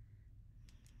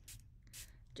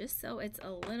 just so it's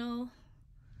a little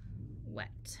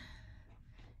wet.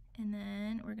 And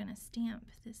then we're gonna stamp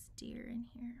this deer in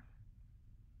here.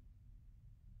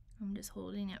 I'm just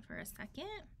holding it for a second.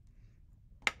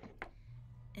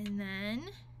 And then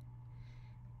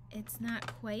it's not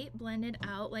quite blended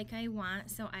out like I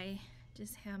want, so I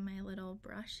just have my little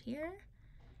brush here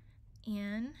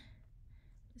and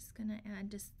just gonna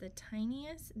add just the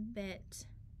tiniest bit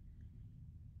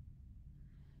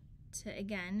to,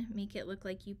 again, make it look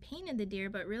like you painted the deer,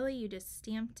 but really you just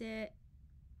stamped it.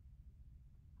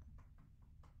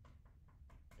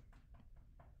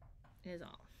 Is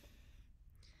all.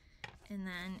 And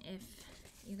then if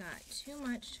you got too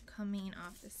much coming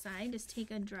off the side, just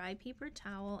take a dry paper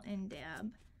towel and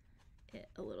dab it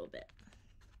a little bit.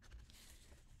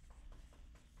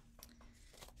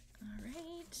 All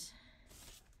right,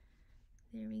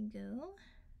 there we go.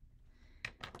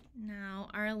 Now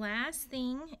our last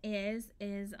thing is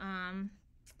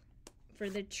for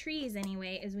the trees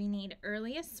anyway, is we need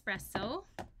early espresso.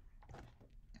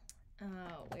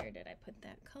 Oh, where did I put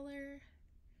that color?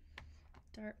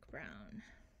 Dark brown.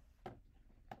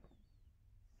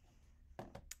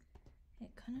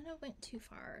 It kind of went too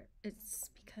far.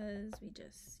 It's because we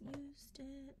just used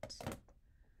it.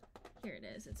 Here it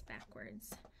is, it's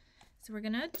backwards. So we're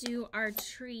gonna do our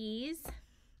trees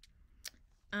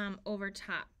over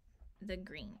top the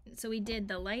green. So we did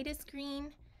the lightest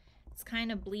green, it's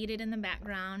kind of bleeded in the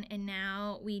background, and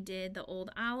now we did the old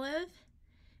olive.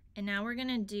 And now we're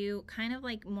gonna do kind of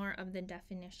like more of the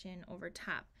definition over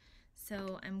top.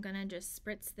 So I'm gonna just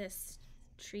spritz this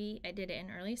tree. I did it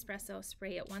in early espresso.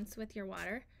 Spray it once with your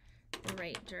water, the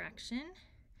right direction,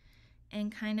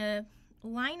 and kind of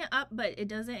line it up, but it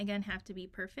doesn't, again, have to be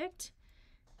perfect.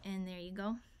 And there you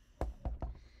go.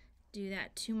 Do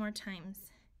that 2 more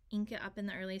times. Ink it up in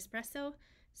the early espresso,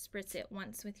 spritz it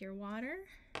once with your water,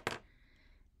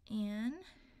 and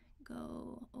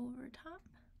go over top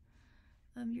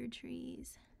of your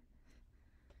trees,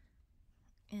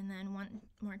 and then 1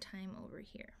 more time over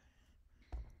here.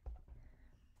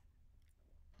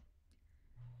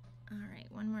 All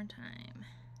right, 1 more time.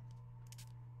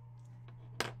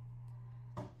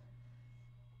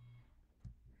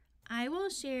 I will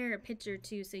share a picture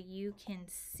too so you can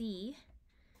see.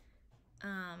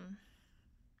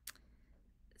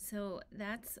 So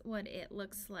that's what it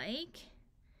looks like.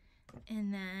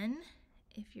 And then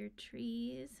if your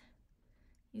trees,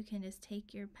 you can just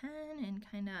take your pen and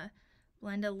kind of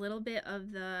blend a little bit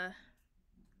of the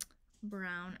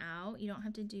brown out. You don't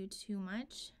have to do too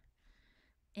much.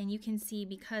 And you can see,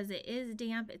 because it is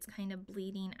damp, it's kind of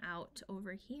bleeding out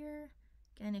over here.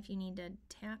 Again, if you need to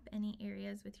tap any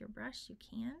areas with your brush, you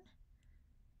can.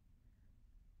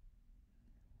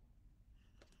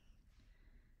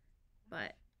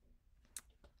 But,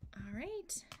 all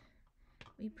right,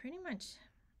 we pretty much,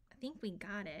 I think we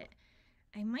got it.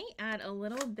 I might add a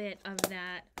little bit of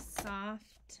that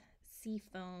soft sea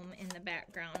foam in the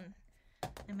background.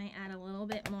 I might add a little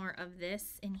bit more of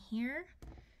this in here.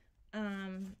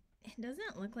 It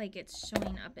doesn't look like it's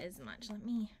showing up as much. Let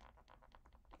me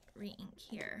re-ink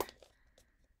here.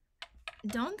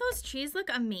 Don't those trees look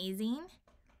amazing?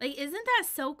 Like, isn't that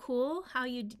so cool how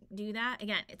you do that?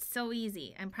 Again, it's so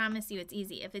easy. I promise you it's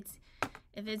easy. If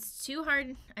it's too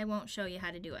hard, I won't show you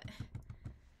how to do it.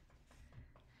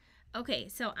 Okay,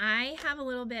 so I have a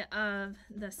little bit of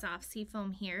the soft sea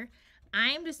foam here.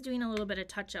 I'm just doing a little bit of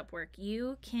touch-up work.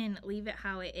 You can leave it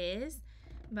how it is,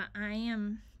 but I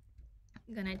am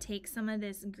gonna take some of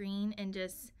this green and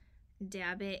just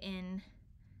dab it in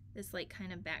this like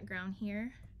kind of background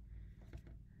here.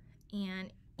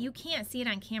 And you can't see it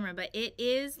on camera, but it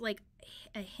is like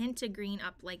a hint of green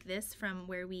up like this from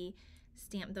where we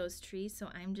stamped those trees. So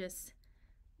I'm just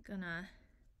gonna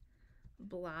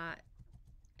blot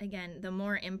again, the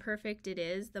more imperfect it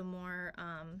is, the more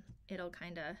it'll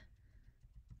kind of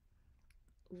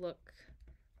look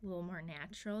a little more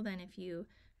natural than if you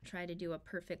try to do a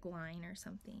perfect line or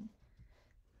something.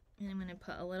 And I'm going to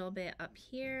put a little bit up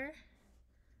here.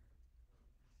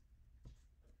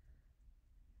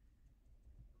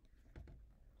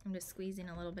 I'm just squeezing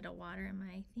a little bit of water in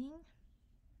my thing.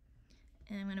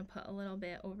 And I'm going to put a little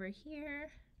bit over here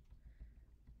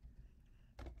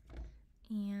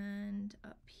and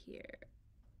up here.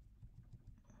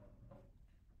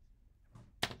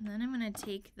 And then I'm going to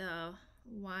take the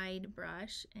wide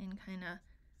brush and kind of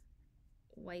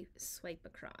swipe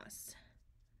across.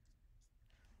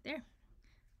 There.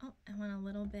 Oh, I want a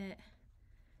little bit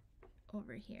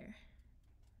over here.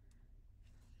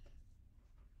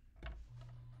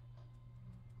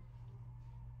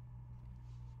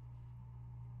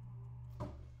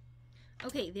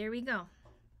 Okay, there we go.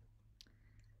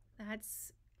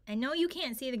 That's, I know you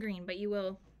can't see the green, but you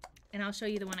will, and I'll show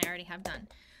you the one I already have done.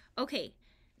 Okay,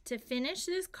 to finish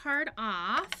this card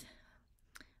off,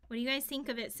 what do you guys think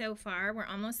of it so far? We're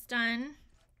almost done.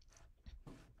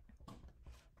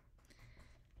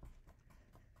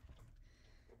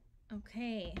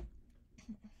 Okay.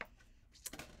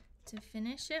 To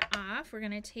finish it off, we're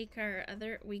going to take our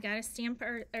other, we got to stamp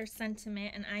our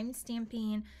sentiment, and I'm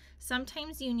stamping,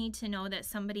 sometimes you need to know that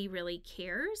somebody really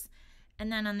cares,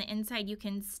 and then on the inside you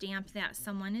can stamp that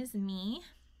someone is me.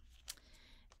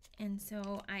 And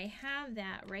so I have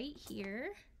that right here.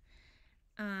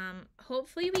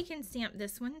 Hopefully we can stamp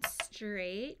this one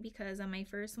straight, because on my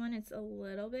first one it's a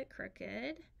little bit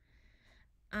crooked.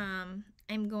 I'm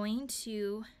going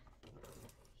to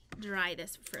dry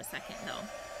this for a second though.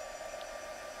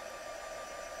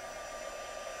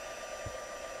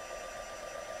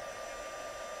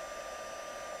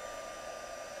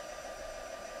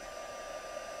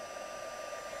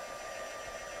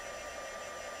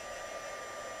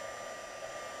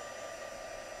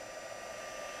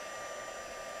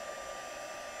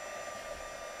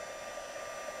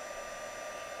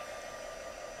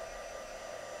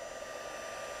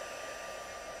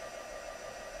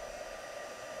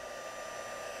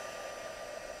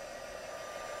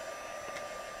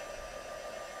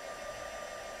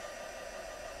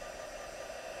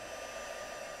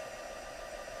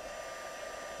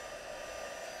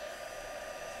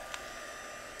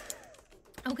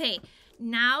 Okay,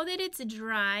 now that it's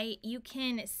dry, you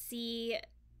can see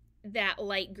that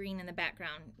light green in the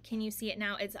background. Can you see it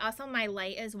now? It's also, my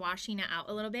light is washing it out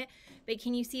a little bit, but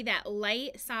can you see that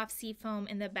light soft seafoam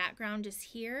in the background just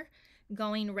here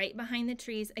going right behind the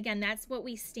trees? Again, that's what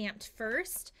we stamped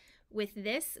first with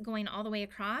this going all the way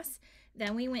across.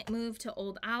 Then we moved to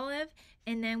Old Olive,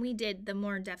 and then we did the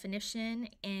more definition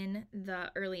in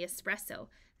the early espresso.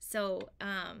 So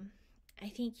I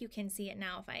think you can see it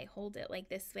now if I hold it like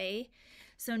this way.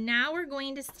 So now we're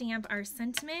going to stamp our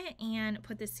sentiment and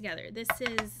put this together. This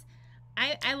is,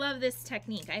 I love this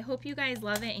technique. I hope you guys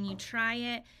love it and you try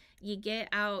it. You get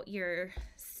out your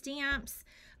stamps.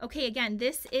 Okay, again,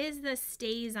 this is the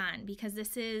StazOn, because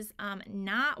this is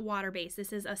not water-based.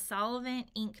 This is a solvent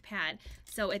ink pad.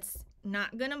 So it's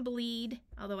not gonna bleed,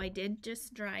 although I did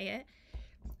just dry it.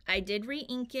 I did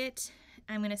re-ink it.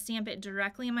 I'm gonna stamp it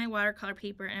directly in my watercolor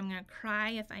paper, and I'm gonna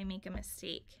cry if I make a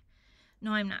mistake.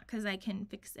 No, I'm not, because I can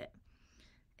fix it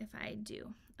if I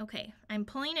do. Okay, I'm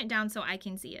pulling it down so I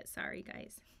can see it. Sorry,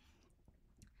 guys.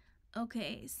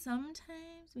 Okay,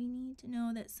 sometimes we need to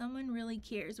know that someone really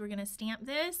cares. We're gonna stamp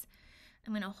this.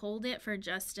 I'm gonna hold it for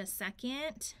just a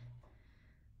second.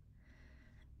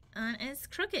 It's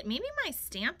crooked. Maybe my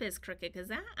stamp is crooked, because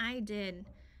that I did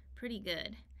pretty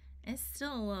good. It's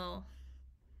still a little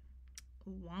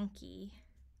wonky.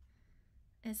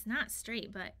 It's not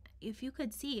straight, but if you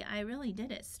could see, I really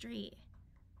did it straight.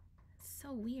 It's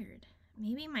so weird.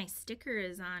 Maybe my sticker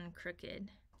is on crooked.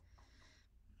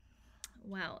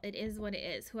 Well, it is what it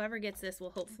is. Whoever gets this will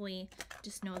hopefully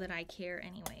just know that I care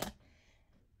anyway.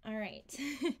 All right.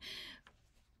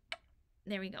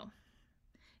 There we go.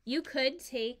 You could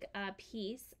take a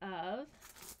piece of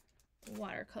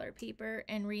watercolor paper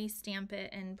and re-stamp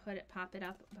it and pop it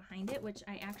up behind it, which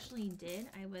I actually did.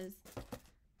 I was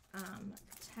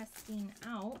testing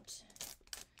out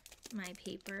my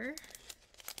paper.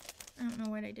 I don't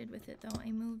know what I did with it though.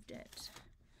 I moved it.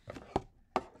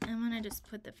 I'm gonna just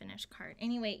put the finished card.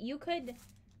 Anyway, you could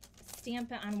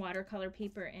stamp it on watercolor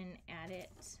paper and add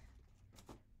it.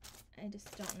 I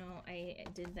just don't know. I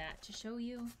did that to show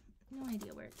you. No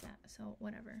idea where it's at, so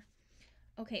whatever.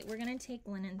 Okay, we're gonna take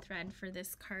linen thread for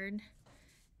this card,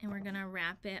 and we're gonna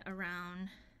wrap it around.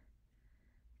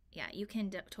 Yeah, you can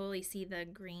totally see the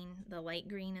green, the light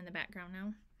green in the background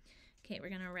now. Okay, we're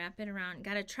gonna wrap it around.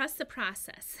 Gotta trust the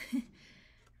process.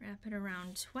 Wrap it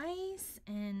around twice,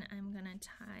 and I'm gonna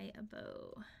tie a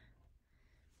bow.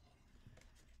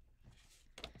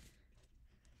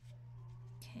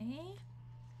 Okay.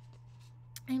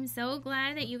 I'm so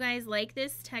glad that you guys like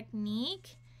this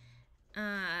technique.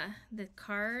 The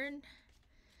card.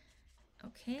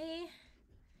 Okay.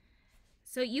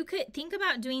 So you could think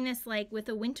about doing this like with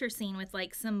a winter scene with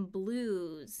like some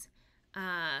blues.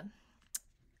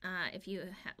 If you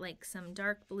have like some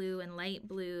dark blue and light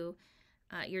blue,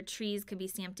 your trees could be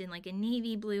stamped in like a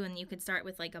navy blue, and you could start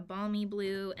with like a balmy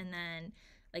blue and then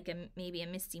like maybe a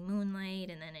misty moonlight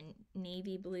and then a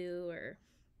navy blue, or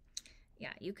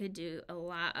yeah, you could do a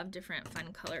lot of different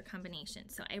fun color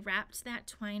combinations. So I wrapped that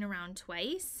twine around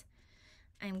twice.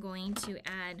 I'm going to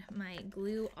add my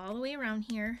glue all the way around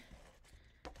here.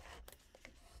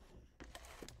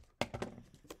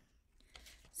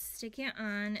 Stick it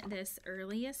on this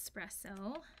early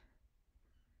espresso.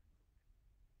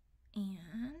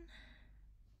 And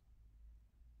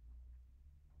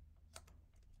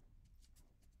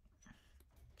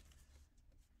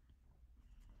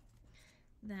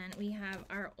then we have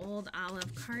our old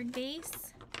olive card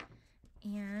base,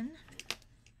 and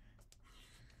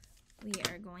we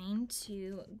are going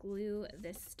to glue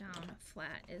this down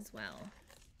flat as well.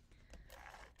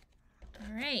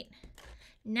 All right.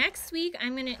 Next week,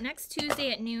 next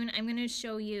Tuesday at noon, I'm gonna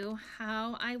show you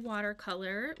how I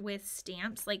watercolor with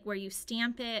stamps, like where you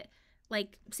stamp it,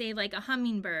 like say like a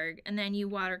hummingbird, and then you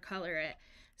watercolor it.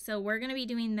 So we're gonna be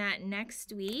doing that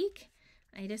next week.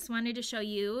 I just wanted to show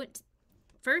you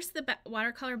first the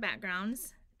watercolor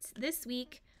backgrounds. This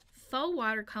week, faux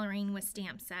watercoloring with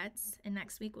stamp sets, and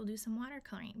next week we'll do some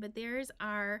watercoloring. But there's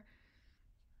our,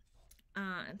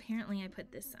 apparently I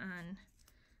put this on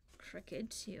crooked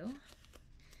too.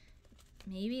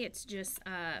 Maybe it's just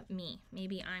me.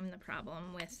 Maybe I'm the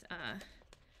problem with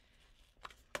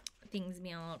things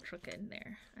being a little crooked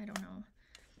there. I don't know.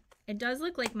 It does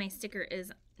look like my sticker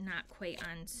is not quite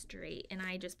on straight, and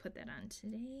I just put that on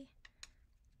today.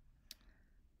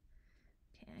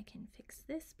 Okay, I can fix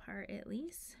this part at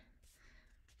least.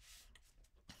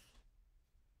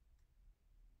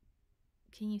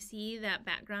 Can you see that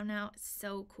background now? It's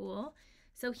so cool.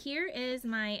 So here is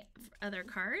my other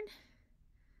card.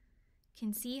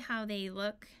 Can see how they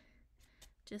look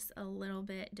just a little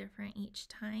bit different each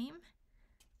time,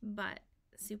 but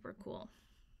super cool.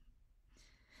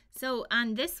 So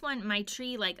on this one, my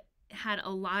tree like had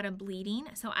a lot of bleeding,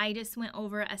 so I just went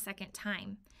over a second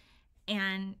time.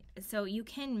 And so you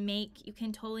can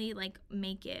totally like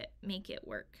make it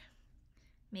work.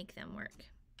 Make them work.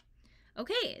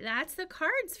 Okay, that's the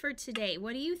cards for today.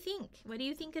 What do you think? What do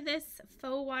you think of this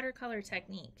faux watercolor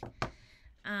technique?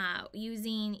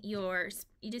 Using you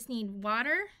just need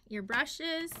water, your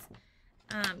brushes,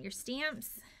 your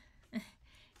stamps,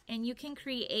 and you can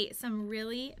create some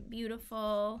really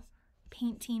beautiful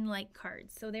painting-like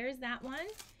cards. So there's that one.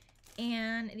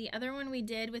 And the other one we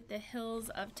did with the hills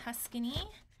of Tuscany,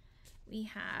 we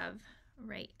have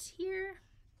right here.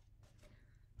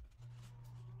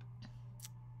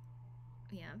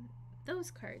 We have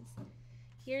those cards.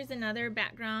 Here's another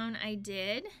background I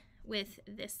did with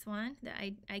this one that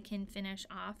I can finish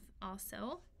off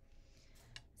also.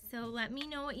 So let me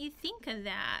know what you think of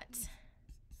that,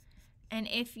 and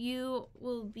if you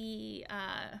will be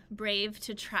brave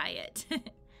to try it.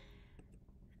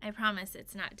 I promise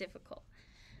it's not difficult.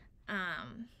 All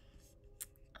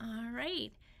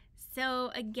right,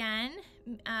 so again,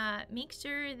 make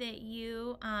sure that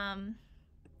you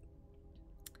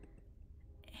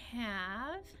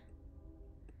have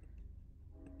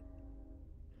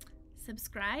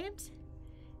subscribed,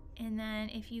 and then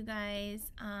if you guys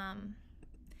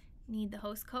need the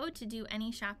host code to do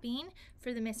any shopping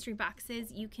for the mystery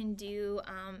boxes, you can do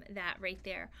that right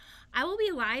there. I will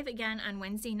be live again on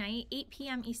Wednesday night, 8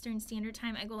 p.m. Eastern Standard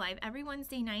Time. I go live every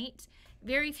Wednesday night,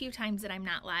 very few times that I'm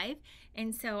not live,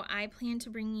 and so I plan to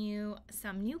bring you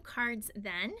some new cards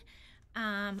then.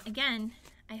 Again,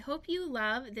 I hope you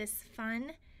love this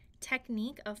fun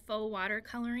technique of faux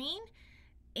watercoloring.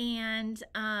 And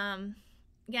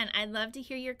again, I'd love to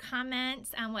hear your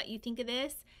comments on what you think of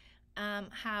this,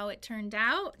 how it turned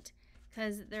out,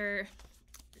 because they're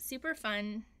super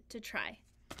fun to try.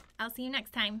 I'll see you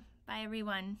next time. Bye,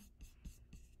 everyone.